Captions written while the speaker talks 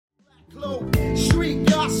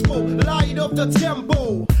rebel, light of the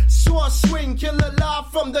temple. Sword swing, killer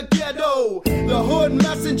live from the ghetto. The hood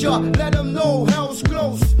messenger, let them know hell's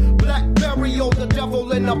close. Blackberry on the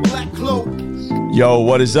devil in a black cloak. Yo,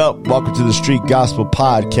 what is up? Welcome to the Street Gospel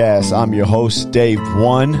Podcast. I'm your host, Dave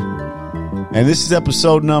One. And this is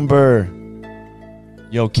episode number...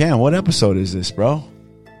 Yo, Cam, what episode is this, bro?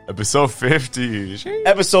 Episode 50.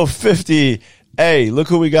 Episode 50. Hey, look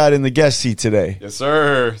who we got in the guest seat today. Yes,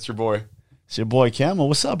 sir. It's your boy. It's your boy, Camel.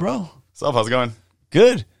 What's up, bro? What's up? How's it going?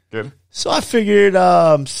 Good. Good. So I figured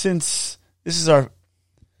since this is our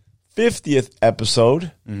 50th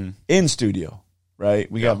episode in studio,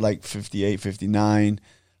 right? We got like 58, 59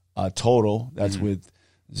 total. That's with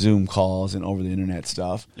Zoom calls and over the internet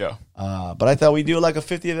stuff. Yeah. But I thought we'd do like a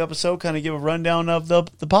 50th episode, kind of give a rundown of the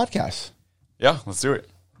podcast. Yeah, let's do it.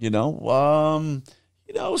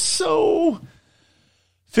 So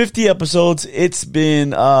 50 episodes. It's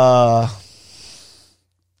been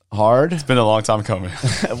hard. It's been a long time coming.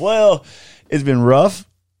 Well, it's been rough.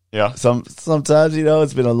 Yeah. Sometimes,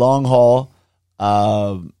 it's been a long haul.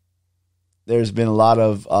 There's been a lot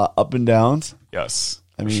of up and downs. Yes.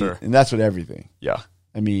 I mean, sure. And that's with everything. Yeah.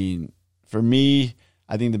 I mean, for me,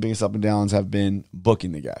 I think the biggest up and downs have been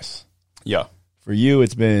booking the guests. Yeah. For you,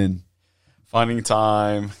 it's been finding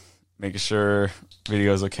time, making sure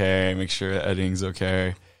video's okay, make sure the editing's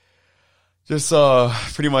okay. Just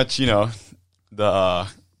pretty much, the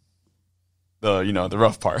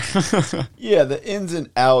rough part. Yeah, the ins and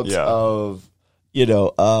outs of,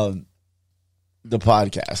 the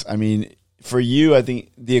podcast. I mean, for you, I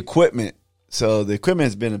think the equipment. So the equipment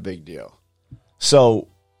has been a big deal. So,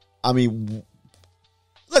 I mean,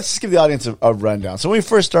 let's just give the audience a rundown. So when we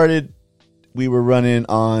first started, we were running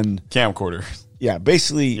on camcorder. Yeah,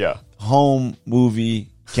 basically home movie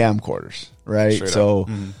camcorders, right? Straight so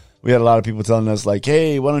we had a lot of people telling us like,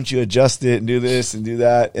 hey, why don't you adjust it and do this and do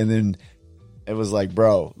that? And then it was like,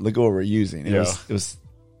 bro, look at what we're using. It was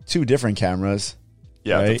two different cameras.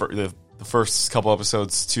 Yeah, right? the first couple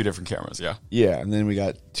episodes, two different cameras, yeah. Yeah, and then we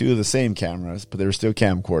got two of the same cameras, but they were still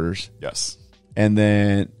camcorders. Yes. And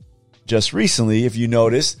then just recently, if you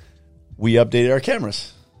notice, we updated our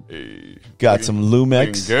cameras. Hey, got some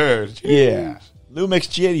Lumix. Good. Jeez. Yeah. Lumix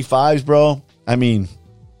G85s, bro. I mean,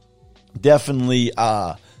 definitely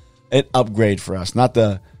an upgrade for us. Not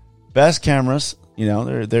the best cameras,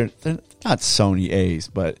 they're not Sony A's,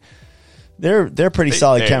 but they're pretty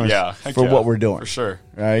solid cameras for what we're doing. For sure.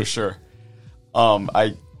 Right? For sure.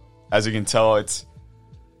 As you can tell, it's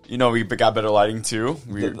we got better lighting too.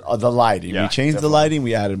 The lighting. Yeah, we changed definitely. the lighting,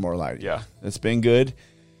 we added more lighting. Yeah. It's been good.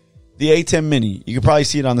 The A10 Mini, you can probably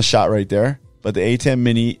see it on the shot right there, but the A10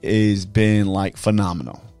 Mini has been like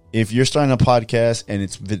phenomenal. If you're starting a podcast and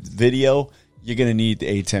it's video, you're going to need the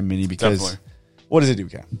A10 Mini because what does it do,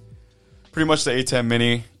 Cam? Pretty much the A10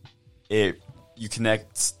 Mini, you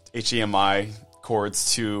connect HDMI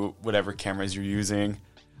cords to whatever cameras you're using.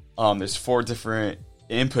 There's 4 different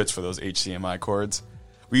inputs for those HDMI cords.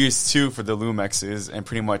 We use 2 for the Lumixes, and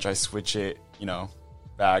pretty much I switch it,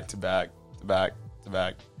 back to back to back to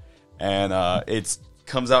back. And it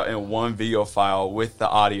comes out in one video file with the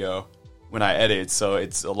audio when I edit. So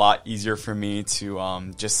it's a lot easier for me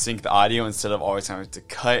to just sync the audio instead of always having to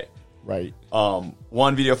cut. Right.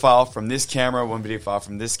 One video file from this camera, one video file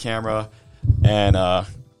from this camera, and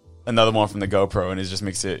another one from the GoPro, and it just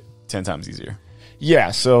makes it 10 times easier.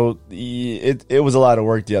 Yeah, so it was a lot of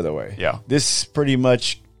work the other way. Yeah. This pretty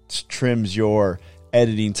much trims your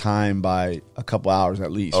editing time by a couple hours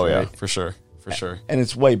at least. Oh, right? yeah, for sure. For sure. And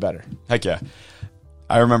it's way better. Heck yeah.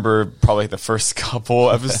 I remember probably the first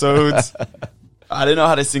couple episodes, I didn't know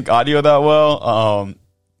how to sync audio that well.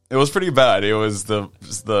 It was pretty bad. It was the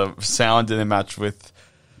sound didn't match with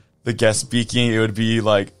the guest speaking. It would be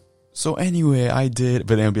like, so anyway, I did.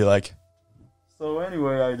 But then it would be like, so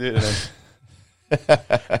anyway, I did.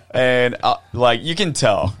 And you can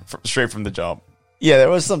tell straight from the jump. Yeah, there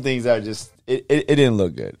was some things that just it didn't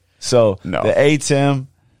look good. So no. The ATEM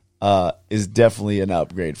is definitely an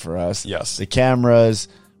upgrade for us. Yes. The cameras,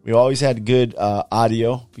 we always had good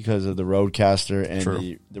audio because of the Rodecaster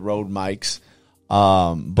and the Rode mics.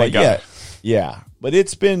 But yeah. But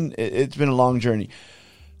it's been a long journey.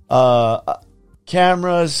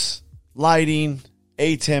 Cameras, lighting,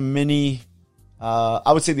 ATEM Mini.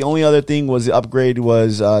 I would say the only other thing was the upgrade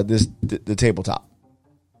was the tabletop.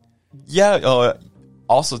 Yeah.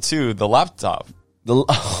 Also, too, the laptop.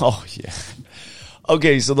 Oh yeah.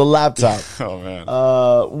 Okay, so the laptop. Oh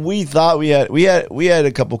man. We thought we had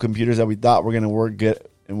a couple computers that we thought were gonna work good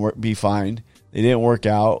and be fine. They didn't work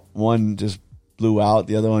out. One just blew out.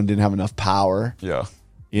 The other one didn't have enough power. Yeah.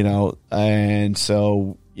 And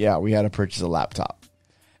so we had to purchase a laptop.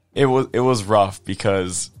 It was rough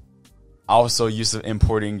because I was so used to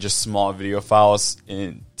importing just small video files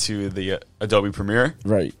into the Adobe Premiere.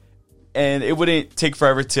 Right. And it wouldn't take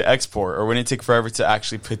forever to export, or wouldn't take forever to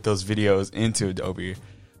actually put those videos into Adobe.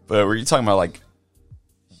 But were you talking about like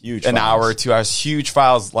Huge an files. hour, 2 hours, huge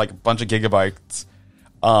files, like a bunch of gigabytes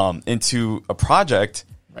into a project,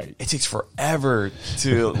 Right. it takes forever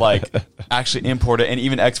to like actually import it and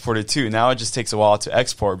even export it too. Now it just takes a while to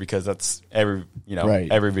export because that's every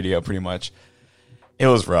video pretty much. It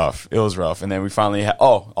was rough. And then we finally had,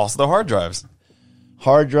 also the hard drives.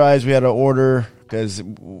 Hard drives we had to order because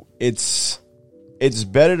it's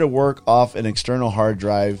better to work off an external hard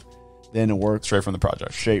drive than to work Straight from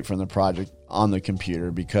the project on the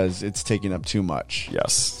computer because it's taking up too much.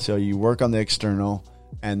 Yes. So you work on the external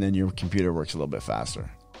and then your computer works a little bit faster.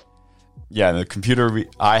 Yeah, the computer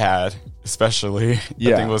I had, especially, I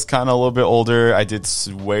think was kind of a little bit older. I did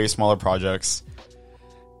way smaller projects.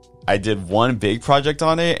 I did one big project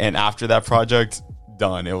on it, and after that project,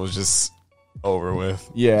 done. It was just over with.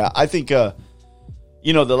 Yeah, I think, the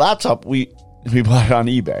laptop, we bought it on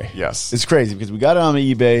eBay. Yes. It's crazy because we got it on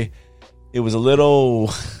eBay. It was a little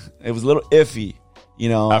iffy,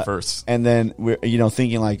 at first. And then we're,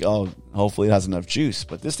 thinking like, oh, hopefully it has enough juice.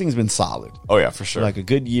 But this thing's been solid. Oh, yeah, for sure. Like a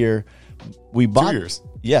good year. We bought 2 years.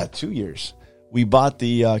 Yeah, 2 years. We bought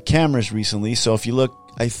the cameras recently. So if you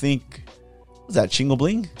look, I think, what was that Chingo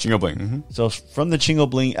Bling? Chingo Bling. Mm-hmm. So from the Chingo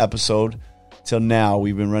Bling episode till now,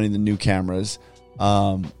 we've been running the new cameras.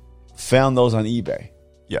 Found those on eBay.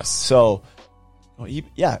 Yes. So,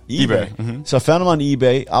 eBay. Mm-hmm. So I found them on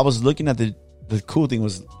eBay. I was looking at the cool thing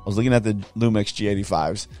was I was looking at the Lumix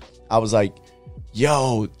G85s. I was like,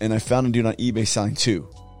 yo, and I found a dude on eBay selling 2,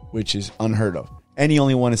 which is unheard of. And he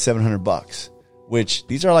only wanted $700, which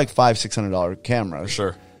these are like $500-$600 cameras.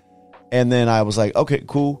 Sure. And then I was like, okay,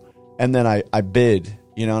 cool. And then I bid,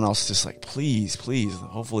 and I was just like, please,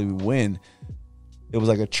 hopefully we win. It was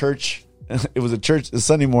like a church. It was a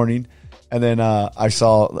Sunday morning. And then I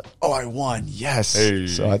saw, I won. Yes. Hey.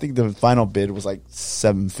 So I think the final bid was like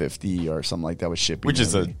 $750 or something like that with shipping. Which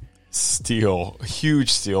is a steal. Huge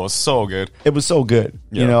steal. It's so good. It was so good.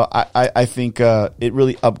 Yeah. I think it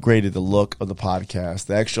really upgraded the look of the podcast,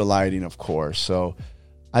 the extra lighting, of course. So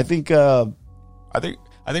I think I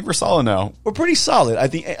think we're solid now. we're pretty solid. I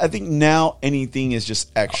think now anything is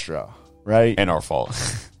just extra, right? And our fault.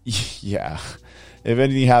 Yeah. If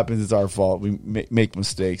anything happens, it's our fault. We make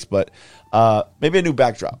mistakes, but maybe a new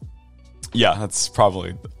backdrop. Yeah, that's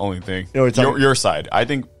probably the only thing. Your side. I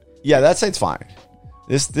think. Yeah, that side's fine.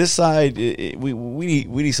 This side, we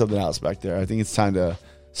need something else back there. I think it's time to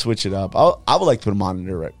switch it up. I would like to put a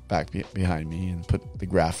monitor right back behind me and put the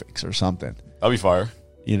graphics or something. That'll be fire.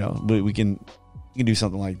 We can do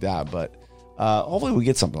something like that, but hopefully we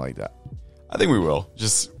get something like that. I think we will.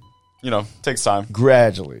 Just takes time.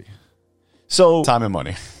 Gradually. So Time and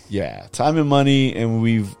money. Yeah, time and money, and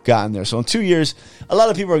we've gotten there. So in 2 years, a lot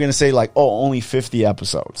of people are going to say like, only 50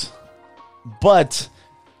 episodes. But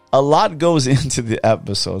a lot goes into the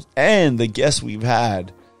episodes, and the guests we've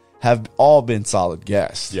had have all been solid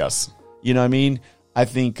guests. Yes. You know what I mean? I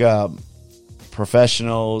think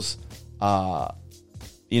professionals,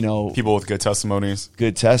 people with good testimonies,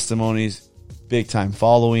 big time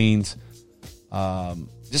followings,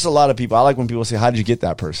 just a lot of people. I like when people say, how did you get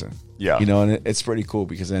that person? Yeah. And it's pretty cool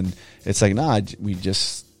because then it's like, nah, we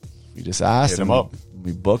just asked them up.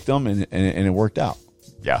 We booked them and it worked out.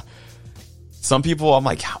 Yeah. Some people, I'm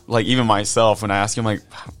like even myself, when I ask them, like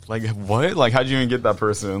what? Like, how'd you even get that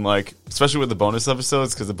person? Like, especially with the bonus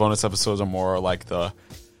episodes, because the bonus episodes are more like the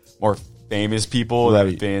more famous people that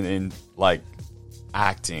have been in like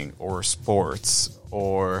acting or sports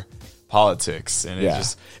or politics. And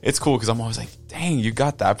it's cool because I'm always like, dang, you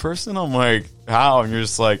got that person? I'm like, how? And you're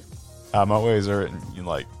just like, my ways are, and you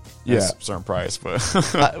like, a certain price. But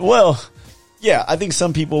I think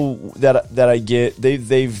some people that I get,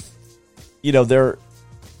 they've they're,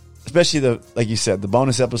 especially like you said, the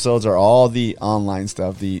bonus episodes are all the online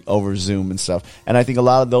stuff, the over Zoom and stuff. And I think a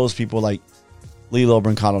lot of those people, like Lilo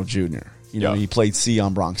Brancato Jr., he played C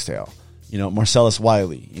on Bronx Tale. Marcellus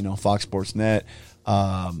Wiley, Fox Sports Net.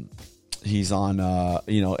 He's on,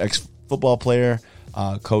 ex-football player,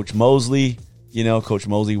 Coach Mosley. Coach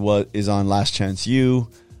Mosley is on Last Chance U.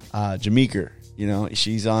 Jameika,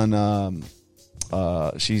 she's on,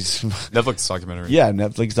 she's Netflix documentary. Yeah,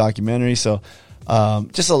 Netflix documentary. So,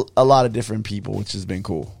 just a lot of different people, which has been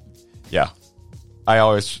cool. Yeah, I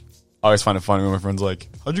always find it funny when my friends are like,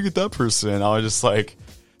 how'd you get that person? I was just like,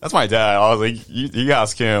 that's my dad. I was like, you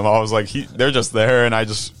ask him. I was like, they're just there, and I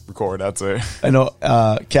just record. That's it. I know.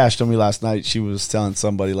 Cash told me last night she was telling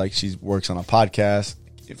somebody like she works on a podcast.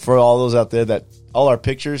 for all those out there that all our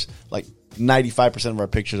pictures, like 95% of our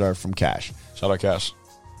pictures are from Cash. Shout out Cash.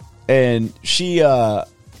 And she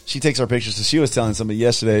takes our pictures. So she was telling somebody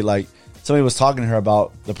yesterday, like somebody was talking to her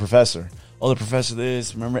about the professor. Oh, the professor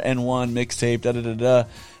this, remember N1 mixtape, da da da da.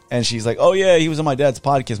 And she's like, oh yeah, he was on my dad's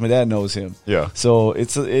podcast. My dad knows him. Yeah. So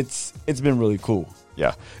it's been really cool.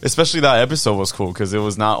 Yeah. Especially that episode was cool because it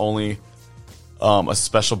was not only a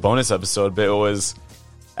special bonus episode, but it was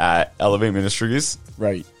at Elevate Ministries.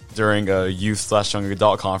 Right. During a youth/young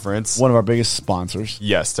adult conference. One of our biggest sponsors.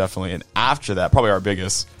 Yes, definitely. And after that, probably our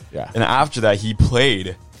biggest. Yeah. And after that, he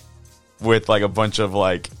played with like a bunch of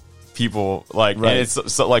like people, like, right. And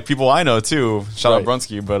it's so, like people I know too. Shout out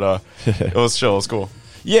Brunsky, but it was chill. It was cool.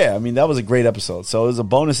 Yeah, I mean that was a great episode. So it was a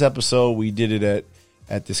bonus episode. We did it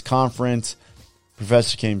at this conference.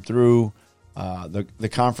 Professor came through. The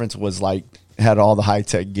conference was like had all the high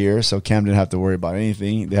tech gear, so Cam didn't have to worry about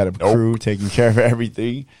anything. They had a crew taking care of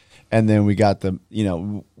everything, and then we got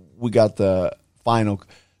the final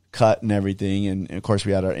cut and everything, and of course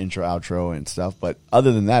we had our intro, outro, and stuff. But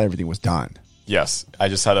other than that, everything was done. Yes, I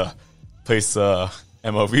just had to place a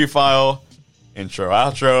MOV file, intro,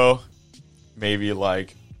 outro, maybe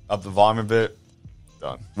like up the volume a bit.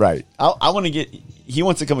 Done. Right. I want to get. He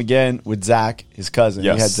wants to come again with Zach, his cousin.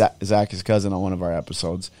 Yes. We had Zach, his cousin, on one of our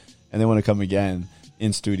episodes, and they want to come again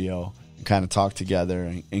in studio and kind of talk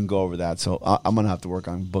together and go over that. So I'm gonna have to work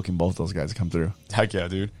on booking both those guys to come through. Heck yeah,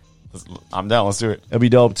 dude. I'm down. Let's do it. It'd be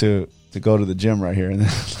dope to go to the gym right here and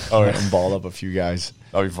and ball up a few guys.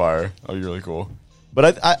 That'd be fire. That'd be really cool.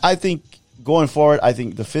 But I think going forward, I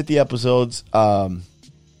think the 50 episodes. I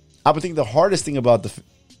would think the hardest thing about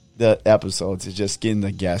the episodes is just getting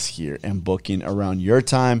the guests here and booking around your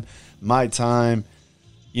time, my time,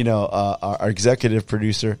 our executive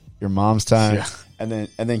producer, your mom's time, and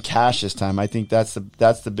then Cash's time. I think that's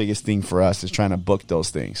the biggest thing for us is trying to book those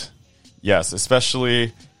things. Yes,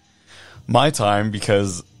 especially my time,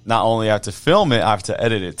 because not only I have to film it, I have to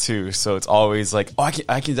edit it too. So it's always like, oh,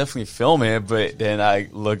 I can definitely film it, but then I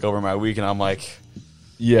look over my week and I'm like,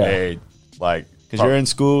 hey, like, because you're in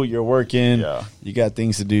school, you're working, you got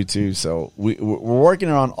things to do too. So we're working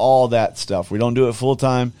around all that stuff. We don't do it full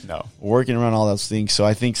time. No, we're working around all those things. So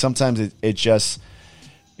I think sometimes it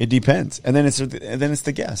depends, and then it's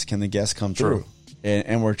the guest. Can the guest come through?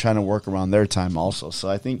 And we're trying to work around their time also. So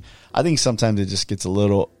I think sometimes it just gets a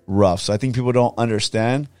little rough. So I think people don't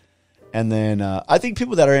understand. And then I think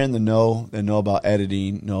people that are in the know, that know about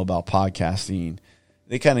editing, know about podcasting,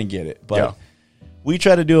 they kind of get it. But we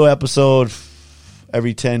try to do an episode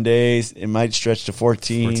every 10 days. It might stretch to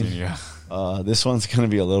 14. This one's going to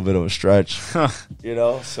be a little bit of a stretch,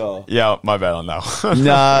 so. Yeah, my bad on that one.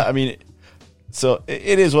 Nah, I mean, so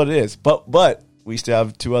it is what it is. But we still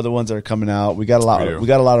have 2 other ones that are coming out. We got a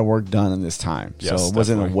lot of work done in this time. Yes, so it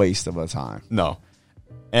wasn't a waste of a time. No.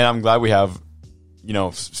 And I'm glad we have,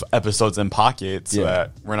 episodes in pocket so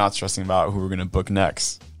that we're not stressing about who we're going to book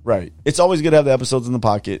next. Right. It's always good to have the episodes in the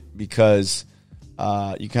pocket because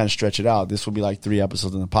you kind of stretch it out. This will be like 3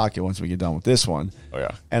 episodes in the pocket once we get done with this one. Oh,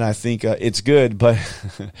 yeah. And I think it's good, but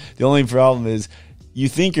the only problem is you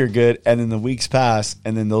think you're good, and then the weeks pass,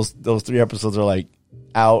 and then those 3 episodes are like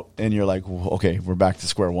out, and you're like, okay, we're back to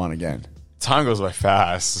square one again. Time goes by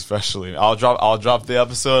fast, especially. I'll drop the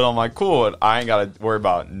episode. I'm like, cool. I ain't got to worry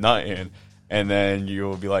about nothing. And then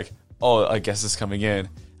you'll be like, oh, I guess it's coming in.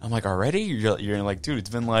 I'm like, already? You're like, dude, it's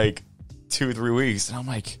been like 2-3 weeks. And I'm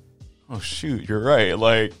like, oh, shoot, you're right.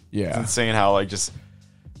 Like, it's insane how, like, just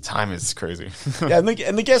time is crazy. And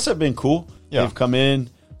the guests have been cool. Yeah. They've come in.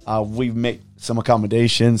 We've made some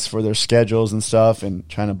accommodations for their schedules and stuff and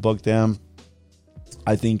trying to book them.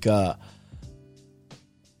 I think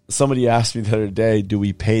somebody asked me the other day, do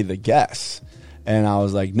we pay the guests? And I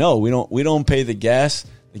was like, no, we don't pay the guests.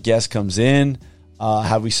 The guest comes in.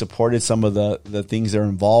 Have we supported some of the things they're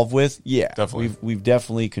involved with? Yeah, definitely. We've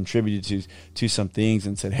definitely contributed to some things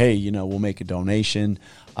and said, hey, we'll make a donation.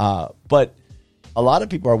 But a lot of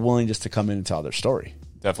people are willing just to come in and tell their story.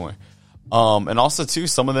 Definitely. And also too,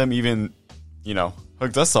 some of them even,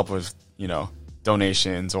 hooked us up with,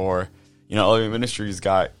 donations, or, Elevate Ministries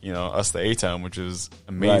got, us the ATEM, which is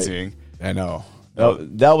amazing. Right. I know.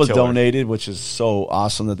 That was donated, which is so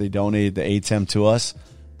awesome that they donated the ATEM to us.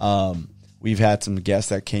 We've had some guests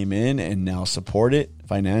that came in and now support it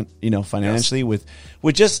financially with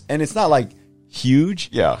just, and it's not like huge,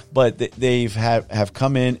 but they've have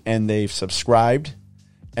come in and they've subscribed,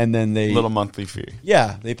 and then little monthly fee.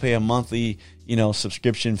 Yeah, they pay a monthly,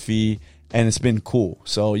 subscription fee, and it's been cool.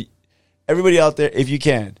 So everybody out there, if you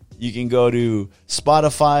can go to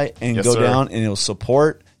Spotify and go down, and it'll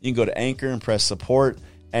support. You can go to Anchor and press support,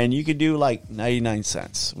 and you could do like 99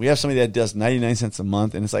 cents. We have somebody that does 99 cents a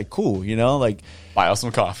month, and it's like, cool, you know, like buy us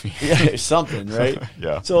some coffee. Yeah, something, right?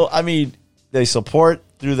 Yeah. So, I mean, they support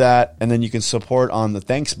through that, and then you can support on the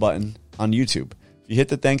thanks button on YouTube. If you hit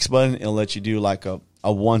the thanks button, it'll let you do like a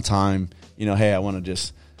one-time, you know, hey, I want to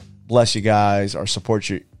just bless you guys or support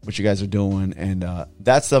you, what you guys are doing. And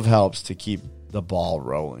that stuff helps to keep the ball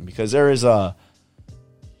rolling, because there is a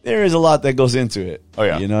lot that goes into it. Oh,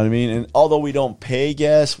 yeah. You know what I mean? And although we don't pay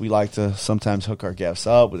guests, we like to sometimes hook our guests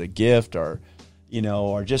up with a gift, or, you know,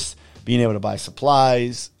 or just being able to buy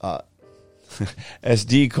supplies.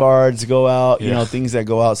 SD cards go out, you know, things that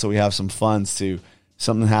go out, so we have some funds to,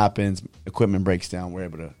 something happens, equipment breaks down, we're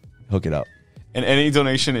able to hook it up. And any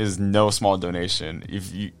donation is no small donation.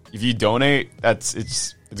 If you donate,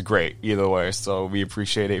 it's great either way. So we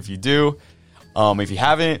appreciate it if you do. If you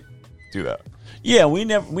haven't, do that. Yeah, we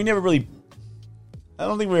never really. I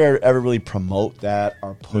don't think we ever really promote that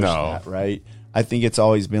or push that, right? I think it's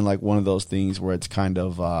always been like one of those things where it's kind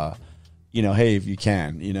of, you know, hey, if you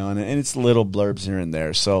can, you know, and it's little blurbs here and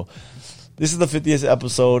there. So this is the 50th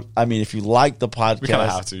episode. I mean, if you like the podcast, we kind of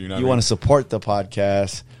have to, you know, you want to support the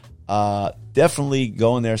podcast, definitely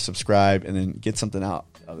go in there, subscribe, and then get something out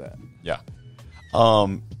of that. Yeah.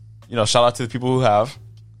 You know, shout out to the people who have.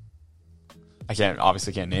 I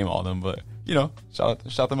obviously can't name all of them, but, you know,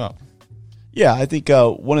 shout them out. Yeah, I think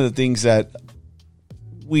one of the things that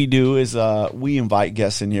we do is we invite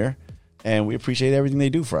guests in here, and we appreciate everything they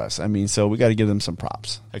do for us. I mean, so we got to give them some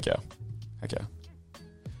props. Heck yeah.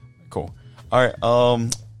 Cool. All right.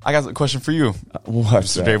 I got a question for you.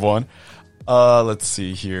 What's Mr. Dave One. Let's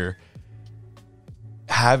see here.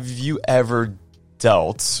 Have you ever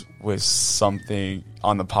dealt with something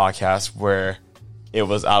on the podcast where it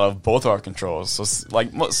was out of both our controls? So,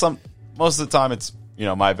 like, most of the time, it's, you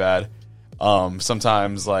know, my bad.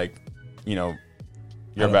 Sometimes, like, you know,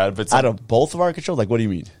 you're bad, but out of both of our controls. Like, what do you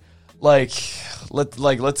mean?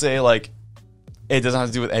 Let's say, like, it doesn't have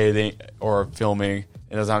to do with editing or filming.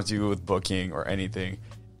 It doesn't have to do with booking or anything.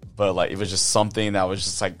 But, like, it was just something that was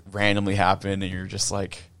just, like, randomly happened, and you're just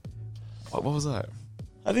like, what was that?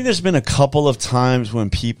 I think there's been a couple of times when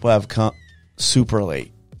people have come super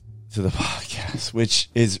late to the podcast, which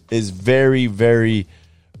is very, very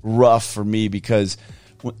rough for me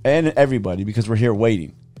and everybody, because we're here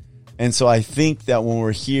waiting. And so I think that when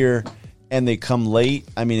we're here and they come late,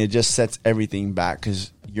 I mean, it just sets everything back,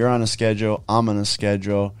 because you're on a schedule, I'm on a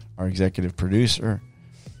schedule, our executive producer,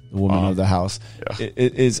 the woman of the house,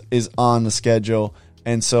 is on the schedule,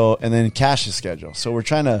 and then Cash's schedule. So we're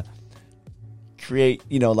trying to create,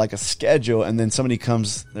 you know, like a schedule, and then somebody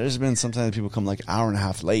comes. There's been sometimes people come like an hour and a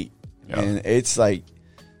half late, and it's like,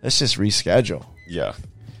 let's just reschedule. Yeah.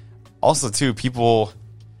 Also, too, people,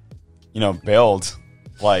 you know, bailed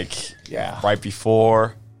like right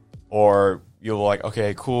before, or you're like,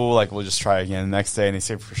 okay, cool, like we'll just try again the next day, and they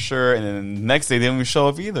say for sure, and then the next day they don't even show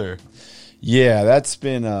up either. Yeah, that's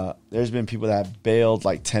been there's been people that bailed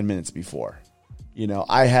like 10 minutes before. You know,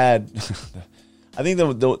 I had I think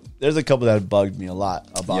there's a couple that bugged me a lot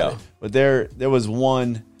about it. But there was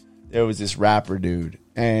this rapper dude,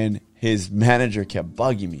 and his manager kept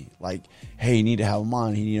bugging me like, hey, you need to have him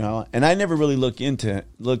on. And I never really looked into him.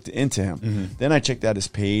 Mm-hmm. Then I checked out his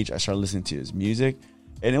page. I started listening to his music,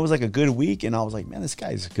 and it was like a good week. And I was like, man, this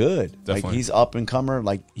guy's good. Definitely. Like, he's up and comer.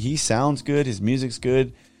 Like, he sounds good. His music's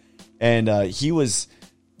good. And he was,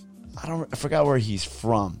 I forgot where he's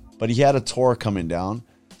from, but he had a tour coming down.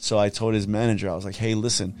 So I told his manager, I was like, hey,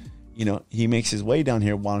 listen, you know, he makes his way down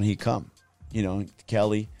here. Why don't he come? You know,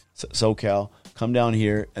 Kelly, SoCal, come down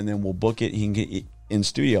here, and then we'll book it. He can get in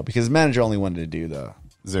studio, because his manager only wanted to do the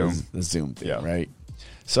Zoom thing, right?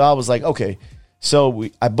 So I was like, okay. So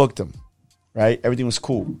I booked him, right? Everything was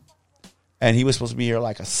cool. And he was supposed to be here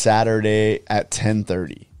like a Saturday at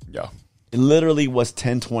 10:30. Yeah. It literally was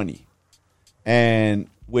 10:20. And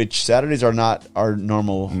which Saturdays are not our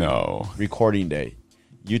normal recording day.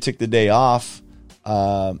 You took the day off.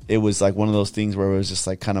 It was like one of those things where it was just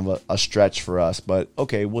like kind of a stretch for us, but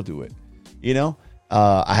okay, we'll do it. You know,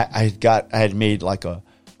 I had made like a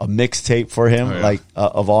mixtape for him, like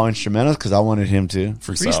of all instrumentals, because I wanted him to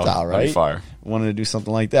freestyle, right? Fire. Wanted to do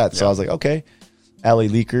something like that. So I was like, okay, Ali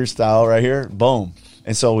Leaker style right here, boom.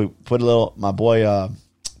 And so we put my boy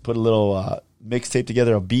put a little mixtape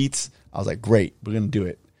together of beats. I was like, great, we're gonna do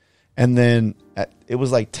it. And then it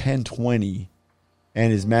was like 10:20. And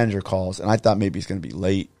his manager calls, and I thought maybe he's going to be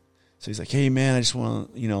late. So he's like, hey, man, I just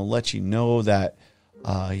want to, let you know that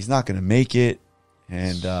he's not going to make it.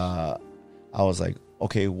 And I was like,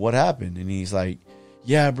 okay, what happened? And he's like,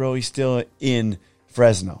 yeah, bro, he's still in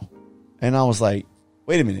Fresno. And I was like,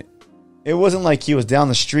 wait a minute. It wasn't like he was down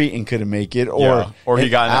the street and couldn't make it, or he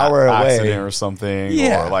got an hour accident away or something,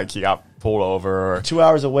 Yeah. or like he got pulled over, or 2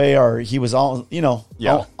 hours away, or he was all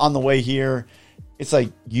Yeah. on the way here. It's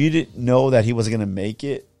like you didn't know that he wasn't going to make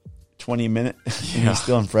it 20 minutes and he's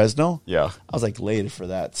still in Fresno. Yeah. I was like lated for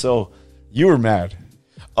that. So you were mad.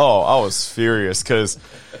 Oh, I was furious because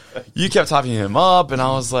you kept topping him up, and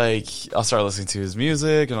I was like, I started listening to his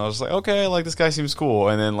music, and I was just like, okay, like this guy seems cool.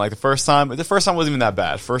 And then like the first time wasn't even that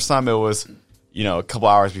bad. First time it was, a couple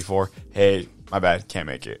hours before, hey, my bad, can't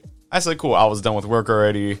make it. I said, cool. I was done with work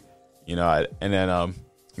already, and then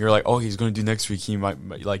you're like, oh, he's going to do next week. He might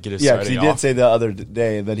like get his Yeah, because Friday he off. did say the other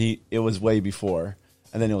day that it was way before,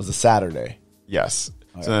 and then it was a Saturday. Yes.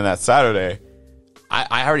 So then that Saturday,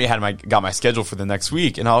 I already got my schedule for the next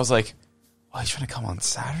week, and I was like, oh, he's trying to come on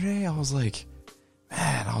Saturday? I was like,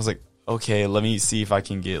 okay, let me see if I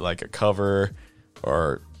can get like a cover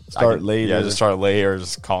or Start later. Yeah, just start later,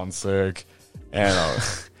 just call in sick. And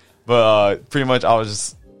but pretty much I was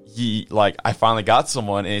just I finally got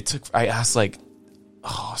someone, and I asked like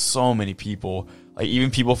so many people, like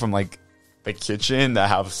even people from like the kitchen that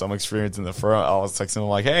have some experience in the front. I was texting them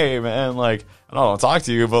like, hey man, like I don't want to talk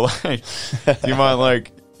to you, but like do you mind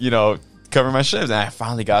cover my shifts? And I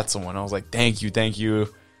finally got someone. I was like, thank you,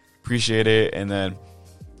 appreciate it. And then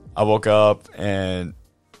I woke up and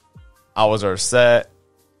I was already set,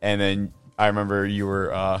 and then I remember you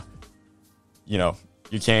were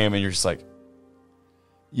you came and you're just like,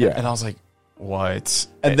 yeah. And I was like, what?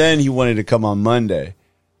 And then he wanted to come on Monday.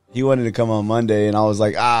 And I was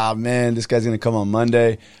like, man, this guy's going to come on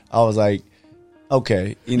Monday. I was like,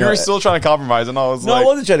 okay. You were still trying to compromise, and I was like... No, I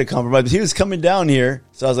wasn't trying to compromise, but he was coming down here.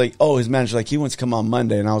 So I was like, his manager's like, he wants to come on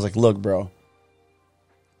Monday. And I was like, look, bro,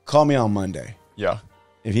 call me on Monday. Yeah.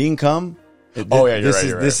 If he can come...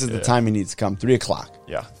 This is the time he needs to come, 3 o'clock.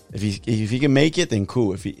 Yeah. If he can make it, then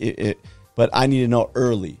cool. But I need to know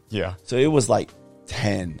early. Yeah. So it was like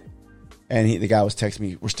 10. And the guy was texting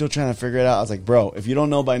me, we're still trying to figure it out. I was like, bro, if you don't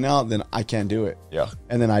know by now, then I can't do it. Yeah.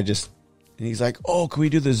 And then and he's like, oh, can we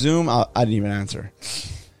do the Zoom? I didn't even answer.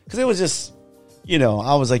 Because it was just,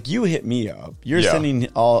 I was like, you hit me up. You're sending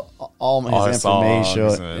all his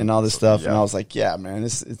information and all this stuff. Yeah. And I was like, yeah, man,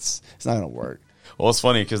 it's not going to work. Well, it's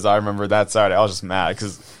funny because I remember that Saturday, I was just mad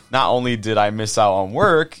because not only did I miss out on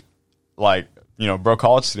work, like, bro,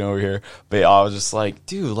 college student over here, but I was just like,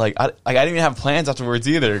 dude, like I didn't even have plans afterwards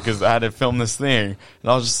either because I had to film this thing,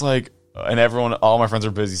 and I was just like, and all my friends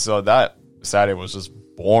are busy, so that Saturday was just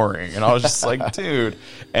boring, and I was just like, dude.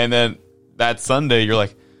 And then that Sunday, you're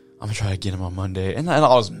like, I'm gonna try to get him on Monday, and then I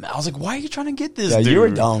was like, why are you trying to get this? Dude? You were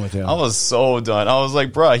done with him. I was so done. I was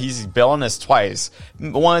like, bro, he's bailing us twice.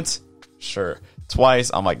 Once, sure.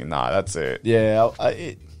 Twice, I'm like, nah, that's it. Yeah,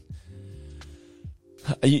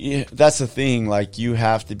 that's the thing. Like, you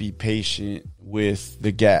have to be patient with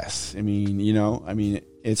the guests. I mean,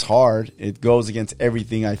 it's hard. It goes against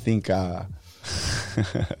everything. I think I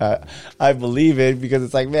believe it, because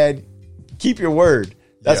it's like, man, keep your word.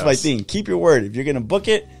 That's my thing. Keep your word. If you're gonna book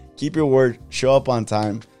it, keep your word. Show up on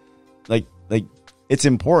time. Like it's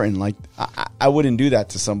important. Like I wouldn't do that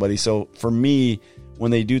to somebody. So for me, when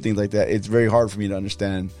they do things like that, it's very hard for me to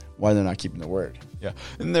understand why they're not keeping their word. Yeah,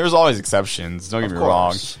 and there's always exceptions. Don't get me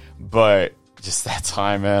wrong, but just that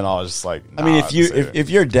time, man, I was just like, nah, I mean, if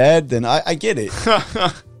you're dead, then I get it.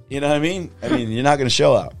 You know what I mean? I mean, you're not going to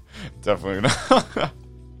show up. Definitely not.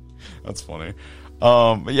 That's funny.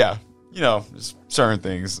 But yeah, just certain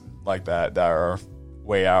things like that are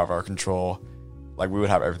way out of our control. Like, we would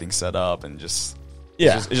have everything set up, and it's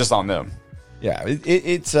just on them. Yeah,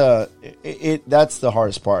 that's the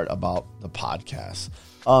hardest part about the podcast.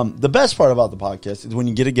 The best part about the podcast is when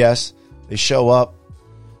you get a guest, they show up,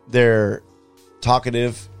 they're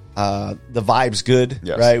talkative, the vibe's good,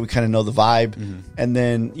 right? We kind of know the vibe, and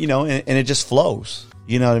then, and it just flows.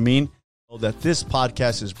 You know what I mean? That this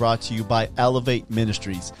podcast is brought to you by Elevate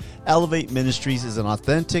Ministries. Elevate Ministries is an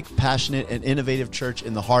authentic, passionate, and innovative church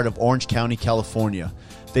in the heart of Orange County, California.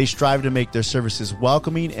 They strive to make their services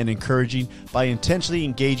welcoming and encouraging by intentionally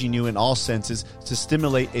engaging you in all senses to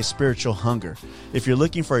stimulate a spiritual hunger. If you're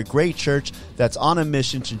looking for a great church that's on a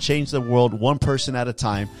mission to change the world one person at a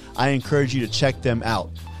time, I encourage you to check them out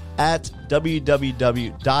at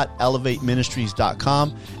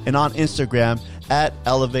www.elevateministries.com and on Instagram at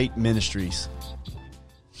Elevate Ministries.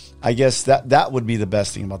 I guess that would be the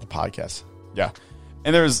best thing about the podcast. Yeah.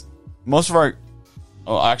 And there's most of our...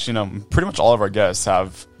 Well, actually, no, pretty much all of our guests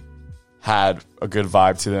have had a good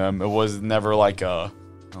vibe to them. It was never like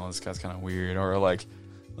this guy's kind of weird, or like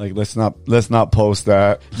let's not post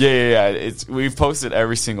that. Yeah. We've posted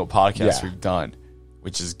every single podcast we've done,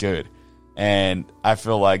 which is good. And I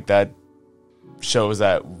feel like that shows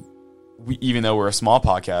that even though we're a small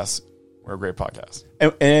podcast, we're a great podcast.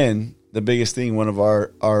 And the biggest thing, one of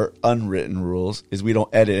our unwritten rules is we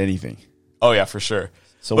don't edit anything. Oh yeah, for sure.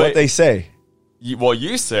 So what they say?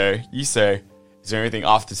 You say, is there anything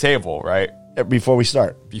off the table, right? Before we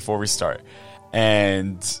start.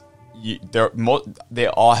 And they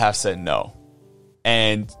all have said no.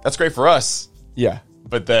 And that's great for us. Yeah.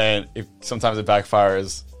 But then sometimes it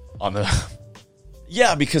backfires on the...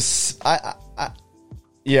 Yeah, because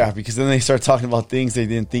because then they start talking about things they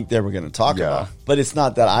didn't think they were going to talk about. But it's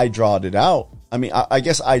not that I drawed it out. I mean, I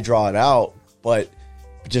guess I draw it out, but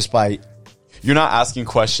just by... You're not asking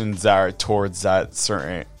questions that are towards that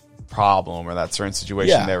certain problem or that certain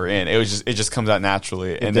situation they were in. It just comes out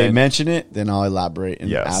naturally. If they mention it, then I'll elaborate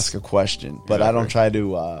and ask a question. But I don't try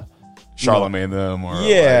to Charlemagne them or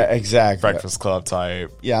exactly Breakfast Club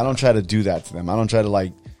type. Yeah, I don't try to do that to them. I don't try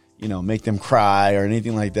to make them cry or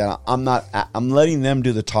anything like that. I'm letting them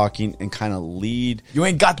do the talking and kind of lead. You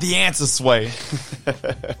ain't got the answer, Sway.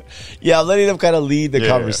 Yeah, I'm letting them kind of lead the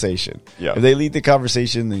conversation. Yeah. If they lead the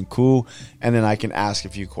conversation, then cool. And then I can ask a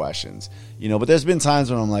few questions. But there's been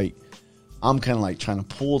times when I'm kind of like trying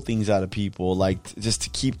to pull things out of people, like just to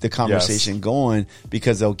keep the conversation going,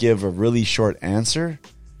 because they'll give a really short answer.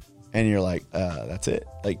 And you're like, that's it.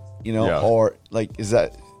 Or like, is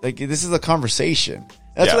that like, this is a conversation.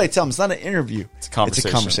 That's what I tell them. It's not an interview. It's a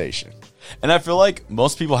conversation. And I feel like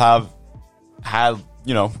most people have had,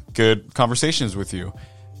 good conversations with you.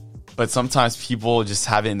 But sometimes people just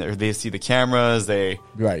haven't, they see the cameras, they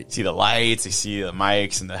see the lights, they see the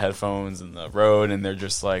mics and the headphones and the road, and they're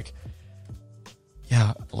just like, they get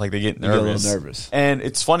nervous. They get a little nervous. And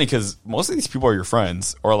it's funny because most of these people are your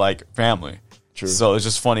friends or like family. True. So it's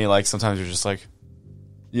just funny, like sometimes you're just like,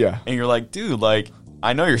 and you're like, dude, like,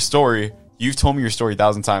 I know your story. You've told me your story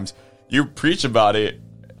 1,000 times. You preach about it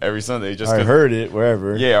every Sunday. I heard it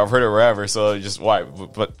wherever. Yeah, I've heard it wherever. So just why?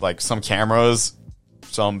 But like some cameras,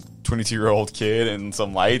 some 22-year-old kid, and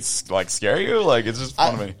some lights like scare you. Like it's just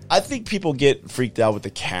fun to me. I think people get freaked out with the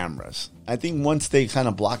cameras. I think once they kind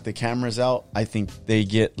of block the cameras out, I think they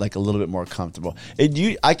get like a little bit more comfortable.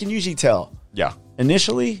 I can usually tell. Yeah.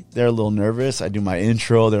 Initially, they're a little nervous. I do my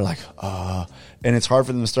intro. They're like, and it's hard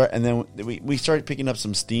for them to start. And then we start picking up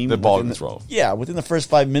some steam. The ball gets rolled. Yeah, within the first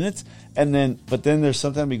 5 minutes. But then there's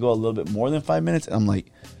sometimes we go a little bit more than 5 minutes. And I'm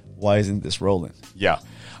like, why isn't this rolling? Yeah.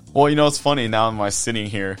 Well, it's funny. Now I'm sitting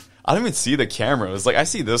here. I don't even see the cameras. Like, I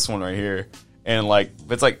see this one right here. And, like,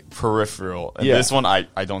 it's, like, peripheral. And this one I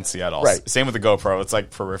don't see at all. Right. Same with the GoPro. It's,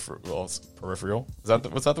 like, peripheral. What's that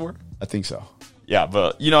the word? I think so. Yeah,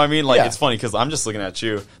 but you know what I mean? Like, it's funny because I'm just looking at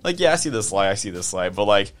you. Like, I see this light, but,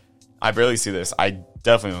 like, I barely see this. I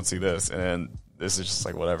definitely don't see this. And then this is just,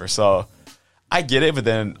 like, whatever. So, I get it, but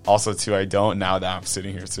then also, too, I don't now that I'm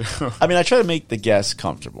sitting here, too. I mean, I try to make the guests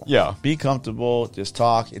comfortable. Yeah. Be comfortable. Just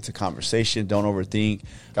talk. It's a conversation. Don't overthink.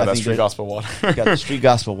 Got that street gospel water. Got the street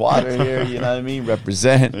gospel water here. You know what I mean?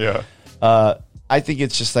 Represent. Yeah. I think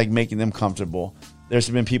it's just, like, making them comfortable. There's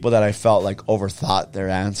been people that I felt like overthought their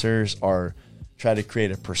answers or try to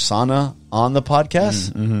create a persona on the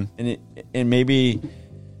podcast, and maybe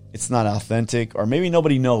it's not authentic, or maybe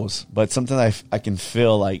nobody knows, but sometimes I can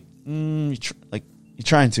feel like you're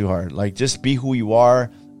trying too hard. Like, just be who you are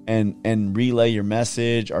and relay your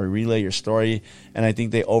message or relay your story. And I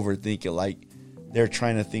think they overthink it. Like, they're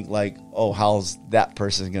trying to think like, oh, how's that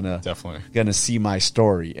person gonna see my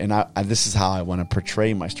story? And this is how I want to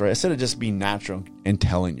portray my story, instead of just being natural and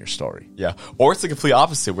telling your story. Yeah. Or it's the complete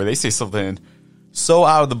opposite, where they say something so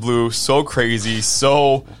out of the blue, so crazy,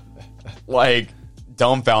 so like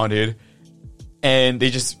dumbfounded, and they're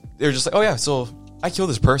just like, oh yeah, so I killed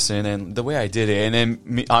this person and the way I did it, and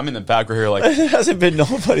then I'm in the background here like, there hasn't been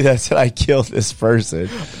nobody that said I killed this person.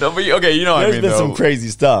 No, but, okay, you know what I mean. There's been some crazy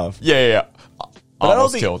stuff. Yeah.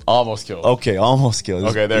 Almost killed. Okay, almost killed.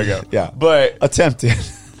 Okay, there you go. Yeah, but attempted.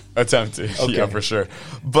 Okay. Yeah, for sure.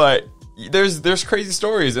 But there's crazy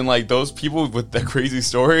stories, and like those people with the crazy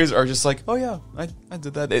stories are just like, oh yeah, I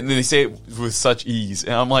did that, and then they say it with such ease,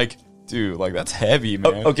 and I'm like, dude, like that's heavy,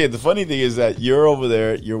 man. Okay, the funny thing is that you're over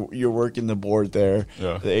there, you're working the board there,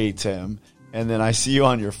 the ATEM, and then I see you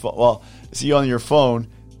on your phone. Well, I see you on your phone,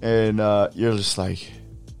 and you're just like,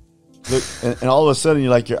 look, and all of a sudden,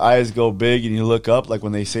 you're like, your eyes go big, and you look up, like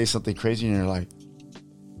when they say something crazy, and you're like.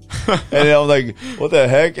 And then I'm like, what the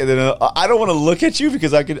heck? And then I don't want to look at you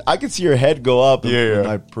because I could see your head go up in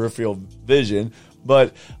my peripheral vision.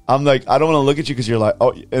 But I'm like, I don't want to look at you because you're like,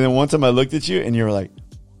 oh. And then one time I looked at you and you were like,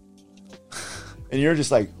 and you're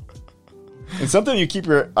just like, and sometimes you keep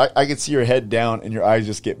I could see your head down and your eyes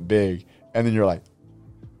just get big. And then you're like,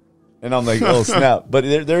 And I'm like, oh, snap. But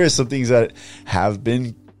there is some things that have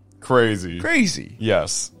been crazy.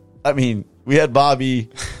 Yes. I mean, we had Bobby,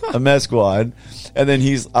 a med squad, and then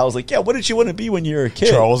I was like, yeah, what did you want to be when you were a kid?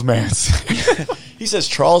 Charles Manson. He says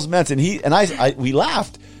Charles Manson. We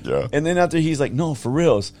laughed. Yeah. And then after he's like, no, for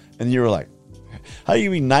reals. And you were like, how do you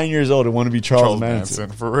be 9 years old and want to be Charles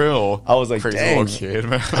Manson? For real. I was like, crazy dang. little kid,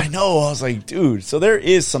 man. I know. I was like, dude. So there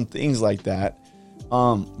is some things like that.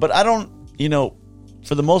 But I don't,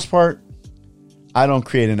 for the most part, I don't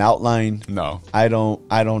create an outline. No. I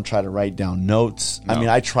don't try to write down notes. No. I mean,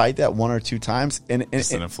 I tried that 1 or 2 times and it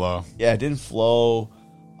didn't flow. Yeah, it didn't flow.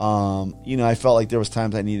 I felt like there was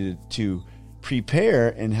times I needed to prepare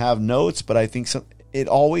and have notes, but I think it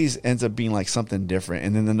always ends up being like something different.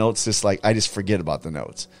 And then the notes just like, I just forget about the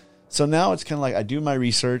notes. So now it's kind of like I do my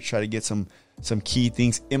research, try to get some key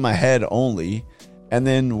things in my head only. And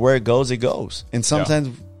then where it goes, it goes. And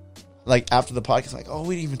sometimes like after the podcast, like, oh,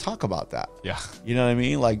 we didn't even talk about that. Yeah. You know what I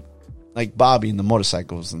mean? Like Bobby and the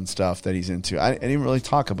motorcycles and stuff that he's into. I didn't really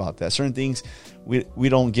talk about that. Certain things we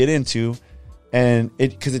don't get into, and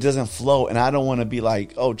because it doesn't flow, and I don't want to be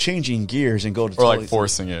like, oh, changing gears and go to or like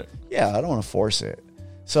forcing it. Yeah, I don't want to force it.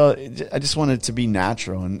 So I just want it to be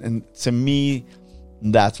natural, and to me,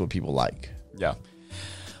 that's what people like. Yeah.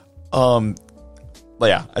 But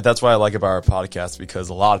yeah, that's what I like about our podcast, because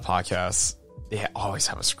a lot of podcasts, they always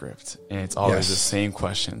have a script, and it's always the same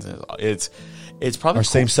questions. It's probably our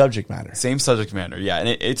same subject matter. Same subject matter, yeah, and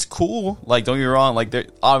it's cool. Like, don't get me wrong. Like,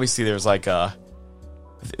 obviously there's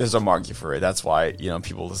a market for it. That's why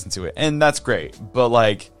people listen to it, and that's great. But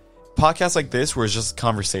like podcasts like this, where it's just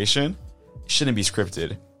conversation, shouldn't be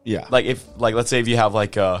scripted. Yeah. Like let's say if you have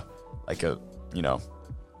like a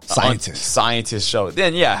scientist show,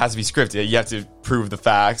 then it has to be scripted. You have to prove the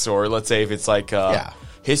facts, or let's say if it's like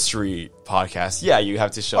history podcast, you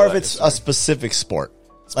have to show. Or if it's a specific sport,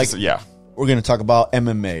 we're going to talk about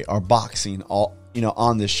MMA or boxing,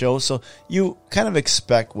 on this show. So you kind of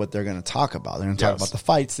expect what they're going to talk about. They're going to talk about the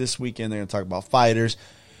fights this weekend. They're going to talk about fighters.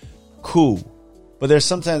 Cool. But there's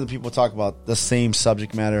sometimes that people talk about the same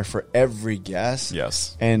subject matter for every guest.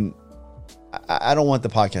 Yes. And I don't want the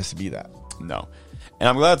podcast to be that. No. And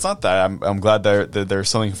I'm glad it's not that. I'm glad that there's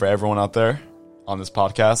something for everyone out there on this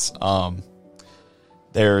podcast.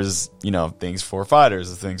 There's, things for fighters.